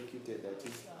electrocuted that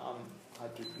his arm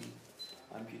had to be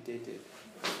amputated,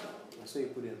 and so he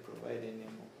couldn't provide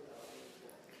anymore.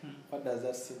 What does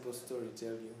that simple story tell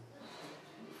you?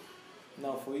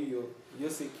 Now for you, your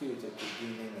security could be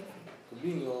in anything. Could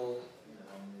be in your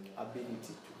ability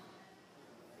to.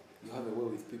 You have a way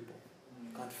with people.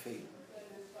 You can't fail.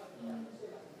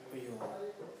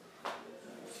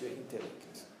 It's your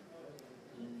intellect.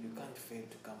 You can't fail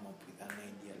to come up with an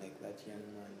idea like that young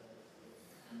man.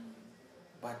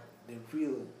 But the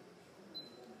real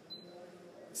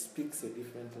speaks a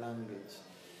different language.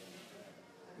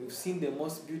 We've seen the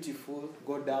most beautiful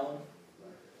go down,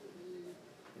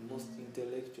 the most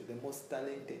intellectual, the most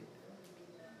talented.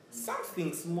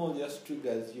 Something small just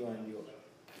triggers you, and you're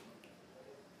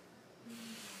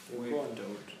wiped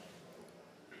out.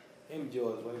 MJ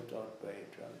was wiped out by a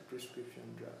drug,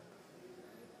 prescription drug.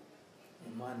 A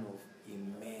man of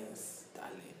immense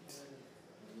talent.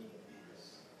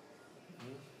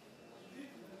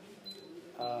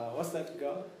 What's that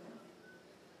girl?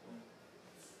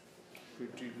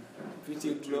 Pretty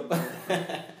Glow.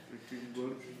 Pretty Glow.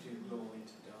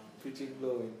 Pretty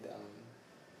Glow went down.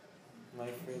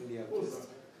 My friend here just.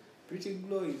 Pretty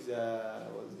Glow was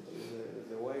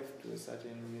the wife to a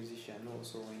certain musician who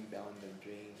also went down the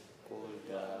drain called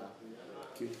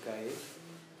Cute Kae.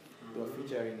 They were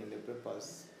featuring in the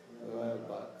papers a while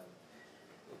back.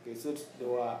 Okay, so they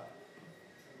were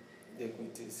the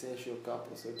quintessential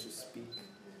couple, so to speak.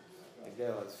 The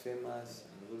guy was famous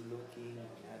and good looking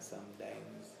and had some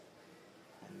diamonds,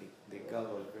 and the girl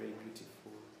was very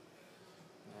beautiful.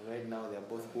 And right now they are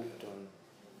both hooked on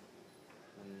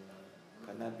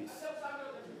cannabis,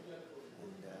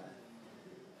 and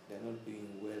they're not doing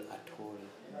well at all.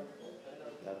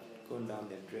 They've gone down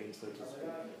the drain, so to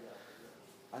speak.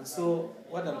 And so,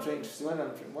 what am I trying to say?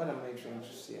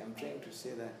 I'm trying to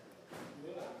say that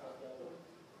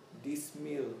this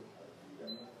meal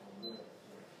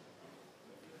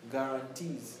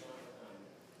guarantees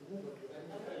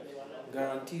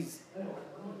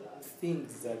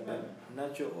things that the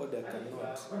natural order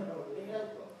cannot.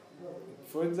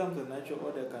 For example, the natural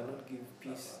order cannot give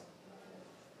peace,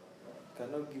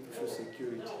 cannot give true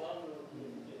security,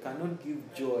 cannot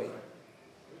give joy.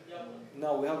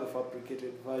 Now we have a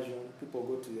fabricated version. People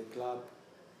go to the club,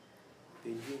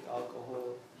 they drink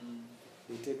alcohol,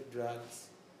 they take drugs,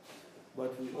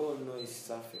 but we all know it's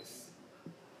surface.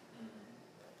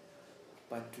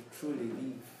 But to truly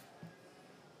live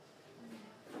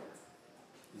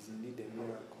is indeed a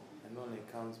miracle, and only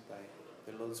comes by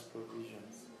the Lord's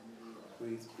provisions,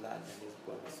 through His blood and His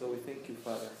body. So we thank you,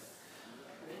 Father,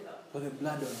 for the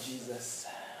blood of Jesus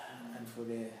and for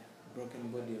the broken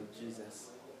body of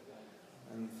Jesus.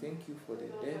 And we thank you for the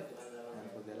death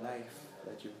and for the life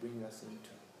that you bring us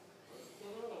into.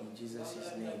 In Jesus'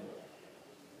 name,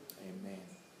 amen.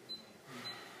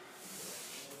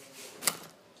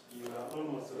 You are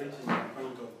almost reaching the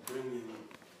point of bringing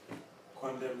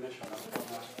condemnation upon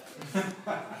us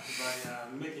by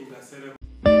making the ceremony.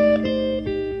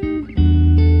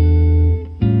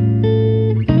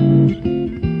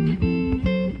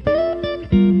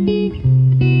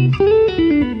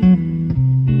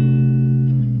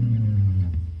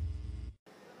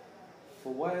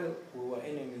 For while we were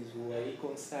enemies, we were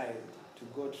reconciled to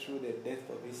God through the death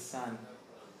of His Son.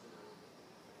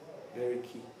 Very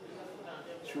key.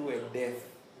 Through a death.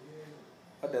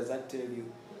 What does that tell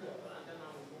you?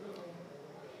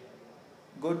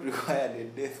 God required a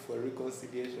death for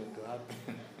reconciliation to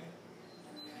happen.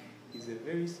 He's a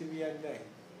very severe guy.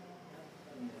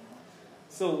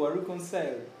 So we're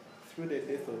reconciled through the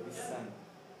death of His Son.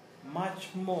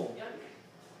 Much more,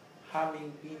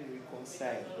 having been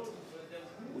reconciled,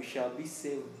 we shall be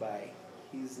saved by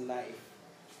His life.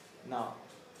 Now,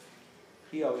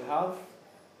 here we have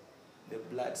the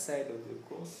blood side of the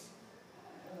cross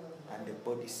and the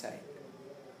body side.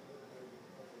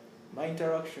 My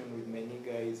interaction with many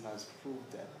guys has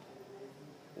proved that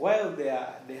while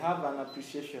they have an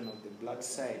appreciation of the blood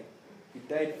side, He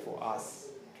died for us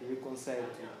to reconcile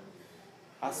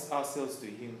to us ourselves to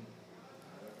Him.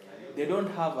 They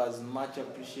don't have as much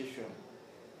appreciation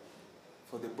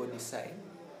for the body side.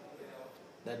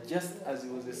 That just as He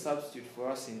was a substitute for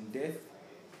us in death,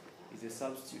 He's a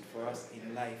substitute for us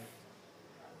in life.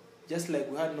 Just like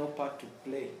we had no part to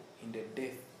play in the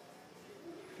death,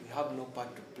 we have no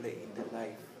part to play in the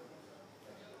life.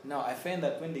 Now, I find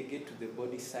that when they get to the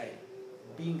body side,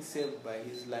 being saved by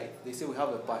His life, they say we have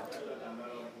a part.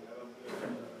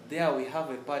 There we have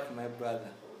a part, my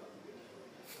brother.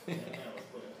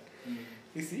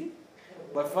 You see?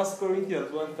 But 1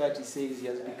 Corinthians 1:30 says He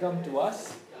has become to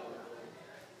us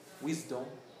wisdom,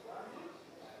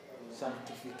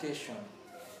 sanctification,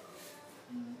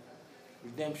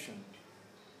 redemption.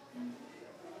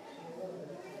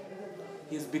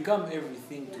 He's become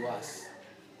everything to us.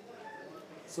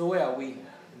 So where are we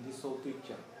in this whole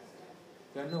picture?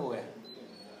 We are nowhere.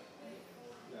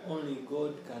 Only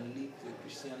God can live the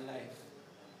Christian life.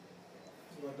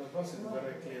 But the verse is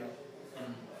very clear.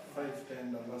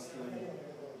 5:10, the last line.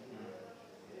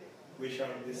 We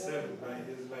shall be saved by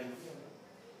His life.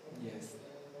 Yes.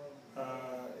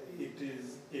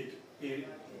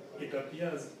 It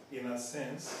appears in a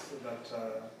sense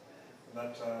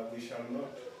that we shall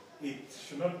not. It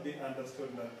should not be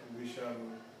understood that we shall,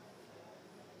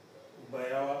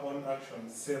 by our own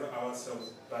actions, save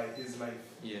ourselves by His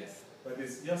life. Yes. But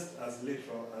it's just as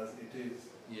literal as it is.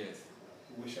 Yes.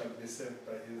 We shall be saved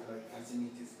by His life. As in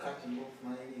it is cutting off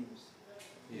my limbs.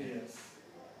 Yes.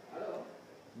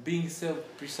 Being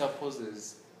saved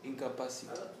presupposes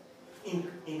incapacity.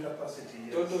 Incapacity,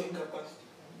 yes. Total incapacity.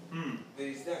 Hmm. There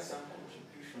is there some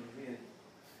contribution really.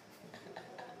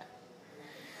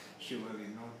 Surely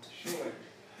not. Sure.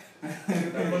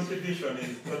 The constitution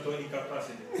is total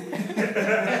incapacity.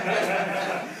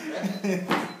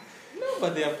 No,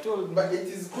 but they have told me. But it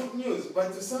is good news.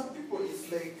 But to some people, it's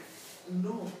like,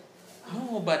 no.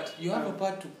 No, but you have a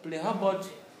part to play. How about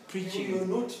You're preaching?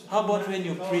 not. How about when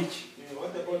you No. preach?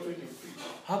 What about when you preach?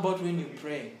 How about when you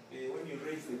pray? When you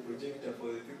raise the projector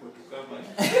for the people to come and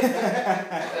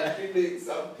and doing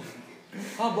something.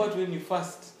 How about when you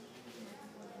fast?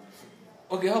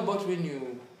 Okay, how about when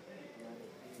you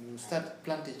start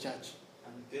plant a church?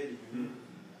 I'm telling you,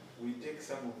 we take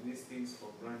some of these things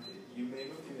for granted. You may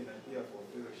not even appear for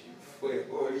fellowship for a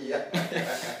whole year.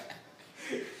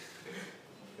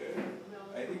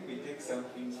 I think we take some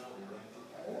things for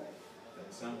granted. That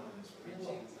someone is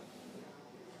preaching something.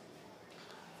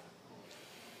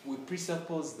 We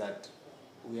presuppose that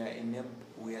we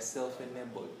are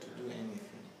self-enabled to do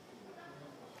anything.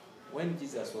 When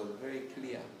Jesus was very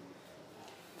clear,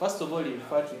 first of all, he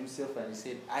referred to himself and he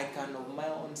said, I can of my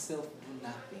own self do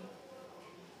nothing.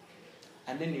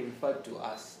 And then he referred to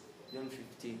us, John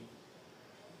 15.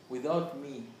 Without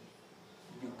me,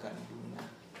 you can do nothing.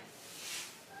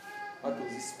 What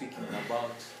was he speaking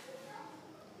about?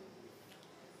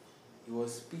 He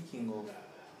was speaking of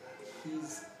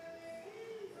his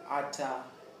utter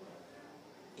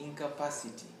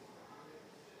incapacity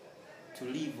to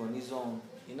live on his own.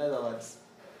 In other words,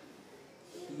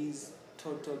 his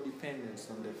total dependence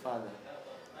on the Father.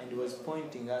 And he was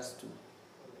pointing us to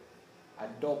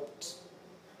adopt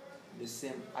the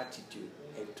same attitude,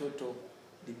 a total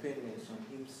dependence on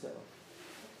himself,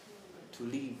 to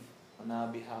live on our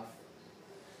behalf.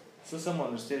 So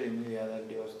someone was telling me the other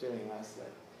day, was telling us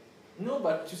that, no,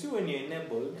 but you see when you're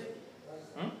enabled,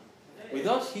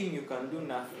 without him you can do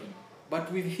nothing.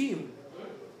 But with him,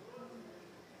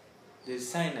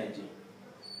 there's synergy.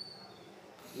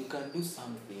 You can do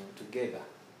something together.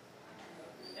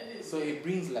 So he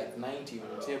brings like 90 on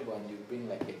the table and you bring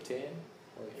like a 10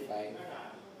 or a 5.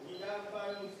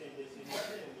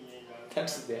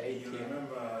 That's the You idea.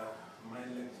 remember my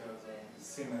lectures on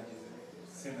synergism.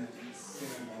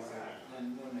 And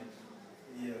monarchy.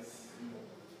 Yes.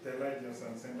 Pelagius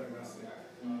and St. Augustine.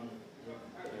 Mm.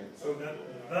 So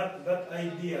that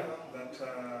idea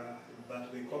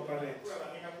that we cooperate,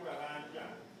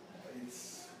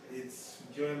 it's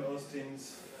Joel Austin's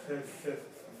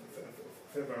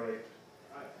favorite.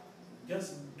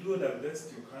 Just do the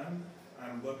best you can,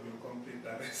 and God will complete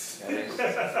the rest.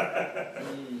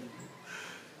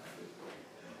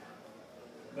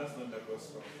 That's not the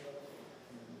gospel.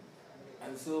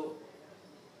 And so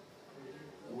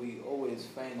we always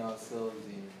find ourselves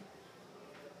in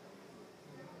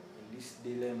this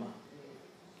dilemma.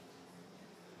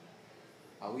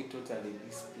 Are we totally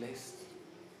displaced,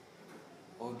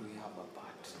 or do we have a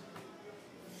part?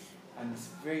 And it's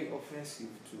very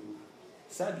offensive to,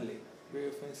 sadly, very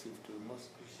offensive to most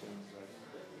Christians.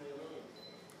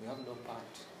 We have no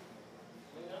part.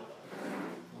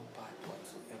 No part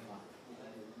whatsoever.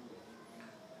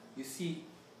 You see,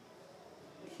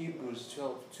 Hebrews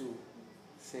 12:2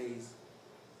 says,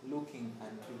 looking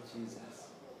unto Jesus,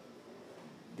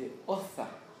 the author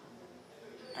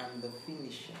and the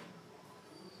finisher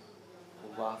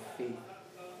of our faith,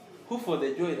 who for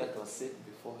the joy that was set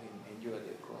before him endured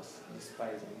the cross,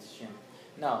 despising its shame.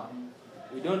 Now,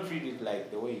 we don't read it like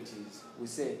the way it is. We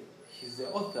say, he's the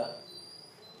author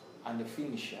and the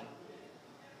finisher,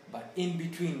 but in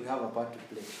between we have a part to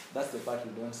play. That's the part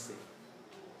we don't say.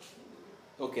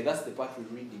 Okay, that's the part we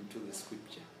read into the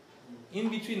scripture. In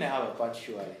between I have a part,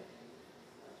 surely.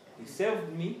 He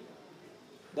saved me.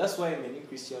 That's why many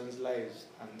Christians' lives,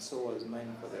 and so was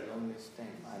mine for the longest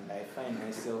time, and I find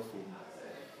myself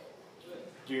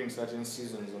during certain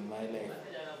seasons of my life.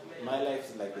 My life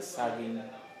is like a sagging,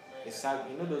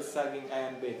 you know those sagging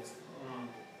iron beds?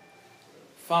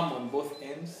 Firm on both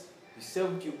ends. He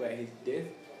saved you by his death.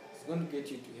 He's going to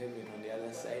get you to heaven on the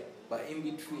other side. But in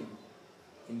between,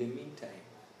 in the meantime,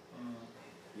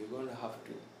 you're going to have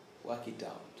to work it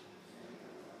out.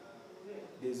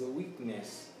 There's a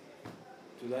weakness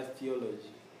to that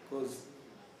theology because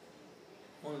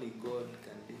only God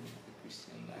can live the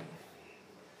Christian life.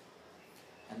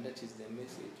 And that is the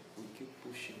message we keep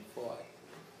pushing forward.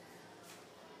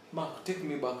 Mark, take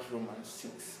me back to Romans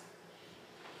 6.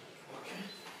 Okay.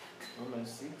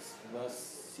 Romans 6, verse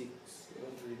 6. I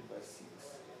want to read verse 6.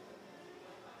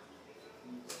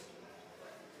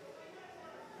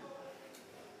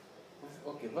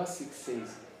 Okay, verse 6 says,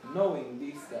 knowing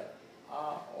this, that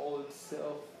our old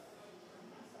self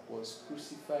was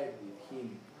crucified with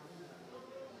him,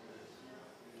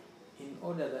 in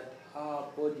order that our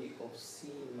body of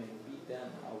sin may be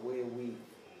done away with,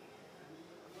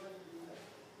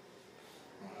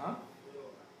 Huh?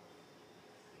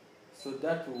 So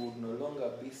that we would no longer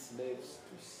be slaves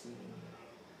to sin.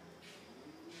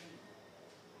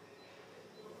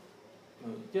 No,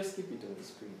 just keep it on the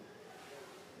screen.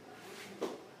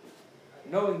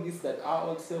 Knowing this, that our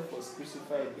old self was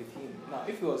crucified with him. Now,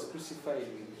 if he was crucified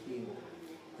with him,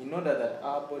 in order that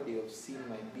our body of sin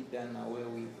might be done away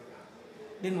with,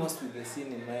 then what's with the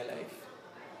sin in my life?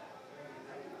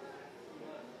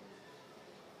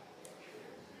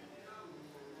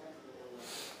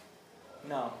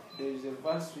 Now, there is a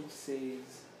verse which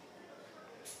says,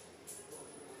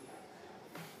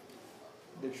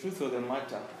 the truth of the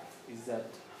matter is that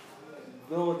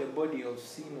though the body of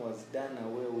sin was done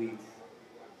away with,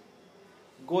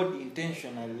 God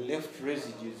intentionally left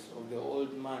residues of the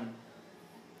old man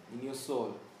in your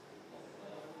soul.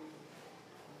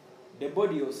 The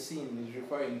body of sin is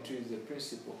referring to the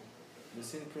principle, the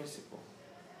sin principle,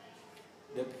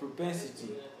 the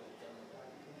propensity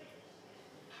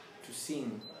to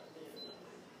sin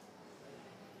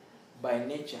by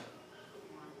nature.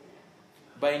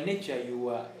 By nature, you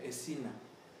were a sinner.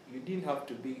 You didn't have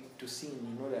to sin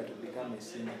in order to become a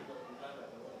sinner.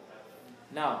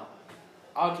 Now,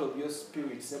 out of your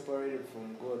spirit separated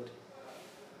from God,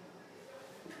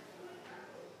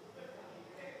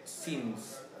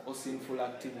 sins or sinful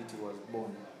activity was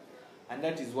born. And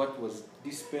that is what was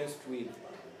dispensed with.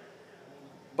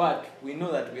 But we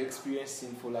know that we experience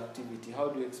sinful activity. How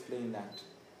do you explain that?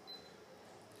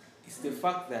 It's the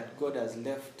fact that God has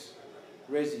left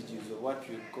residues of what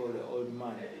we call the old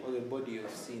man or the body of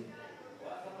sin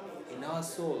in our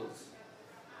souls.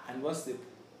 And what's the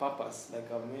purpose?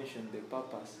 Like I've mentioned, the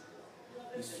purpose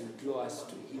is to draw us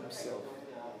to himself.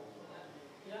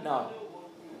 Now,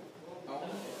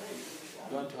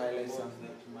 you want to highlight something?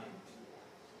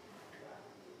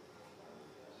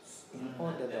 In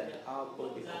order that our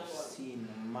body of sin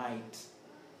might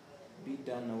be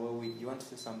done away with. You want to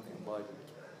say something about it?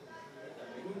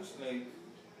 It looks like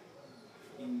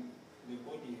in the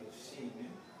body of sin,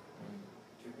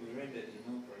 to be rendered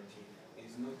inoperative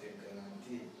is not a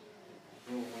guarantee,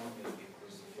 though one may be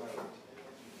crucified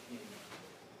in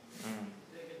him.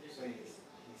 So he's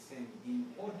saying, in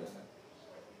order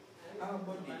our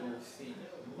body of sin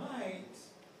might,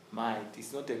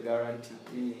 it's not a guarantee.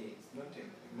 It's not a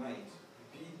might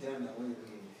be done away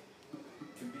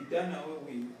with. To be done away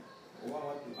with,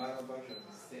 what do other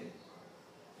versions say?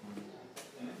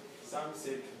 Some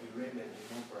say to be rendered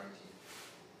inoperative.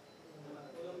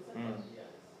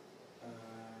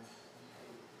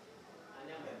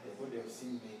 That the body of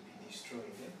sin may be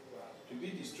destroyed. To be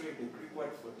destroyed, the Greek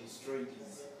word for destroyed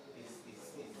is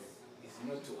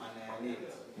not to annihilate.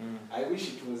 I wish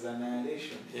it was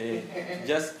annihilation.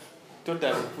 Just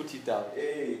totally put it out.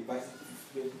 But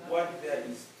the word there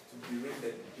is to be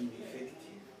rendered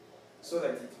ineffective, so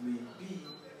that it may be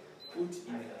put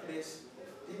in a place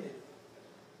of death.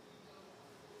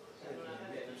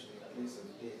 Place of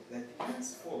death, that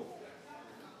henceforth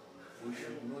we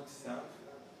should not serve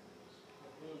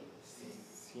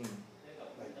sin.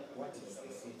 Like, what is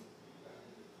the sin?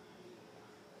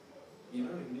 You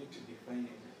need to define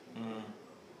it.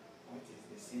 What is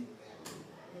the sin there?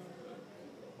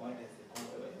 What does the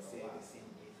confidence say the sin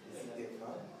is? Is it a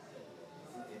verb?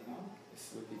 Is it a noun? Let's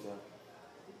look it up.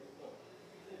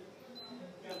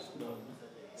 It's noun.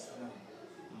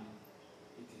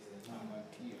 It is a noun.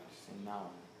 It's a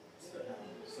noun.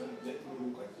 So let me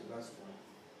look at the last one.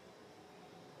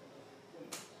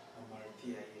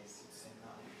 Amartia, yes, it's a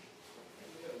noun.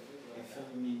 A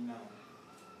feminine noun.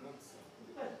 Not so.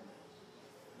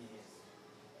 Yes.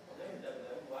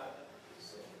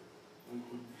 So we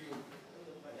could view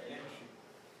the entry.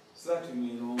 So that we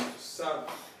may serve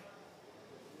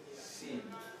sin.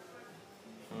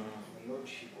 The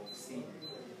lordship of sin.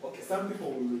 Okay, some people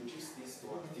will reduce this to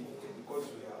activity because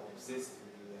we are obsessed with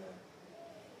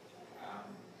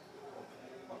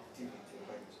activity,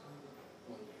 but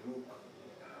when we look at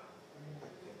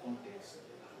the context,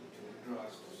 it will draw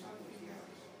us to something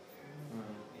else.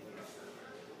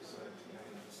 So that we are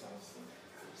into something.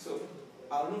 So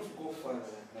I'll not go further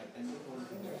than that. I don't want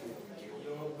to give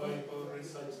Your Bible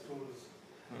research tools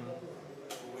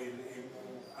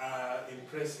are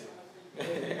impressive.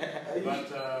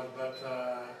 but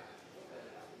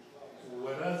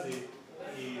whereas it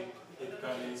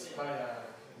can inspire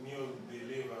new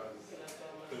believers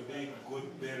to be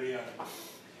good burial,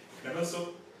 can also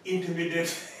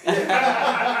intimidate.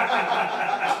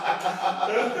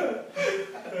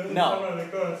 Now, someone will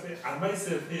go and say, am I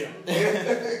safe here?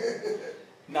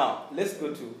 now let's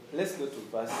go to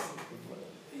verse.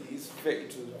 It was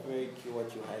very key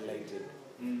what you highlighted.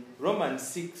 Romans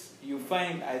 6, you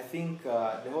find, I think,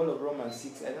 the whole of Romans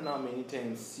 6, I don't know how many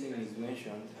times sin is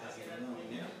mentioned.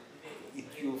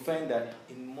 You'll find that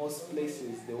in most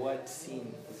places the word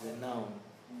sin is a noun.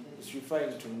 It's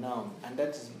referring to noun, and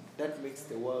that makes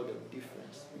the world of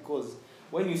difference. Because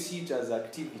when you see it as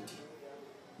activity,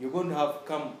 you're going to have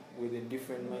come with a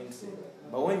different mindset.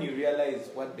 But when you realize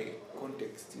what the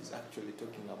context is actually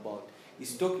talking about,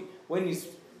 it's talking when it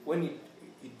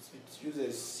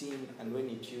uses sin, and when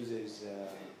it uses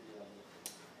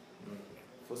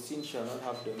for sin shall not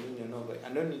have dominion over it,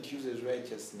 and when it uses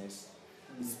righteousness,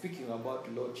 it's speaking about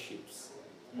lordships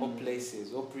or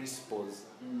places or principles,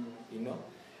 you know.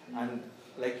 And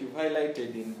like you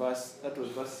highlighted in verse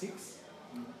 6.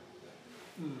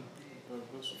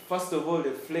 First of all,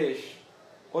 the flesh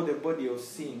or the body of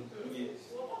sin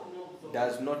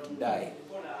does not die.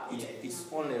 It's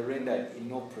only rendered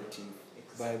inoperative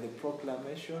by the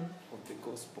proclamation of the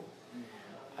gospel.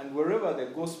 And wherever the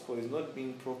gospel is not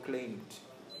being proclaimed,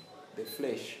 the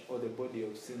flesh or the body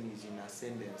of sin is in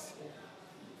ascendancy.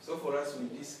 So for us, we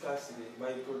discuss the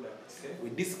byproducts.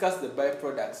 We discuss the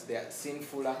byproducts, their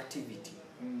sinful activity.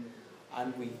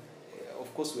 And we,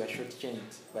 of course, we are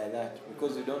shortchanged by that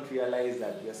because we don't realize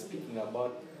that we are speaking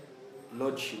about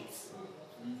lordships.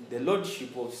 The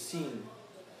lordship of sin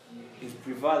is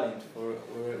prevalent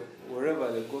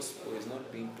wherever the gospel is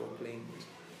not being proclaimed.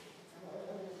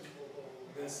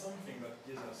 There's something that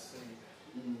Jesus said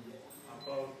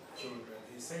about children.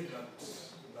 He said that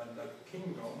the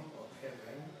kingdom of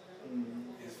heaven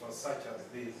is for such as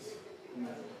these.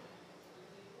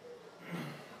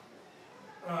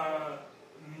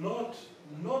 Not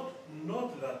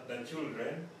that the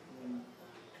children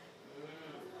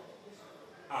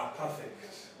are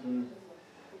perfect,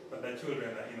 but the children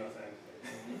are innocent.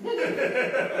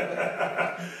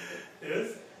 Yes?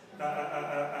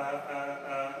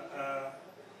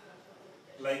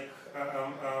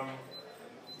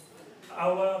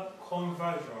 Our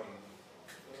conversion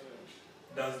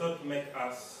does not make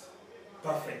us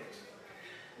perfect,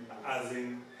 as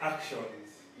in actions,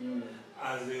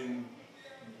 as in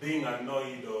being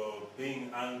annoyed or being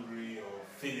angry or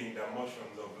feeling the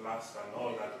emotions of lust and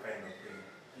all that kind of thing.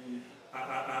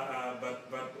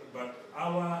 But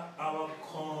our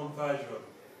conversion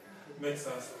makes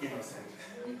us innocent.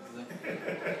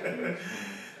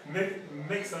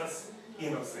 Makes us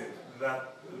innocent. That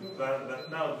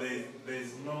now there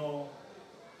is no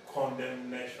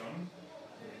condemnation.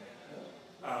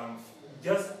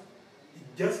 Just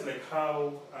like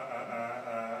how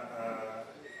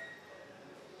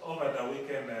over the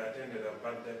weekend I attended a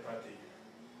birthday party,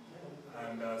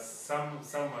 and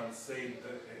someone said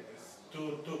that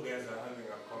two guys are having a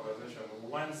conversation.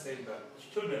 One said that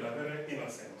children are very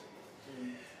innocent.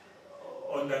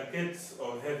 On the gates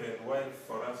of heaven, while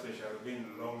for us we shall be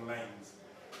in long lines,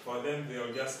 for them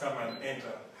they'll just come and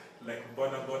enter like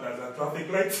borders at traffic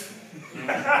lights.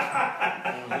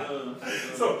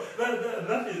 So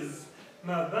that is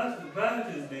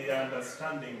the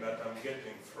understanding that I'm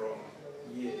getting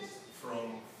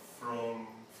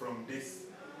from this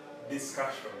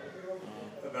discussion,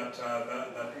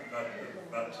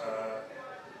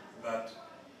 that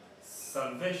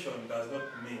salvation does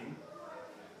not mean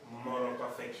moral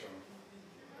perfection.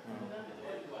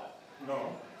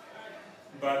 No,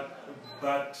 but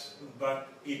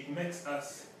it makes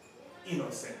us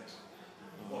innocent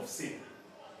of sin.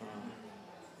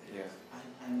 Yeah.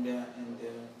 And you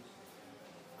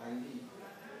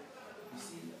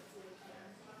see,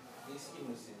 this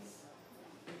innocence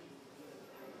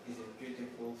is a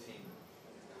beautiful thing,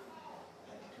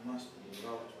 and it must be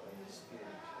wrought by the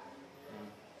Spirit,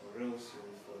 or else you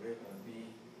will forever be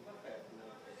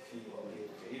feeling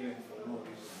guilty, even for no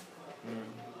reason.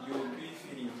 You will be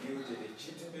feeling guilty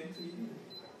legitimately,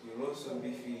 you will also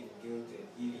be feeling guilty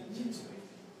illegitimately.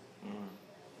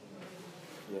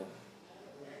 Yeah.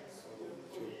 So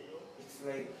it's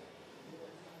like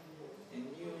a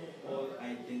new whole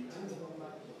identity.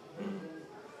 We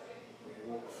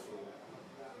walk through,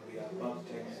 we are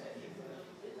baptized in.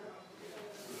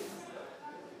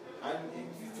 And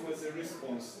it was a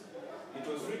response. It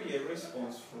was really a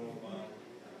response from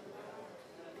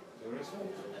the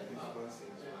response of these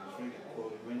verses was really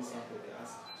called when somebody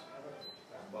asked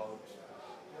about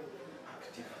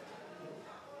activity.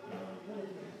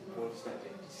 Paul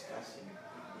started discussing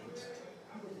identity.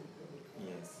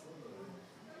 Yes.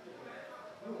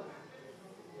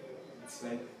 It's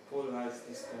like Paul has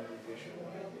this congregation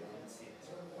where he wants it.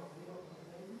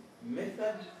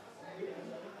 Method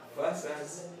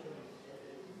versus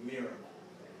miracle.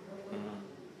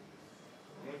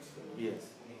 Yes.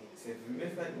 It's a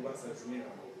method versus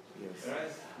miracle. Yes.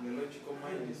 Whereas the logical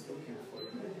mind is looking for a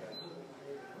method.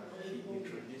 He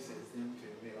introduces them to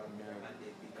a method and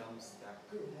they become stuck.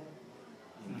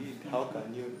 Indeed. How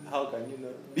can you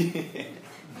not be?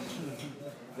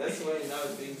 That's why now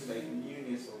things like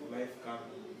newness of life come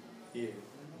in. Yeah.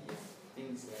 Yes.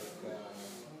 Things like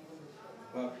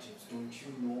baptism. Don't you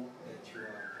know that you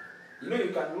are? You know,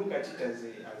 you can look at it as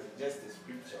just a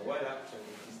scripture. What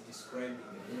actually is describing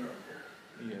a miracle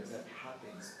Yes. that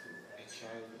happens to a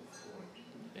child of God.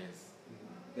 Yes.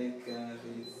 Like there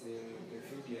is a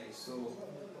video I saw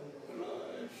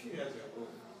a few years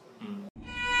ago.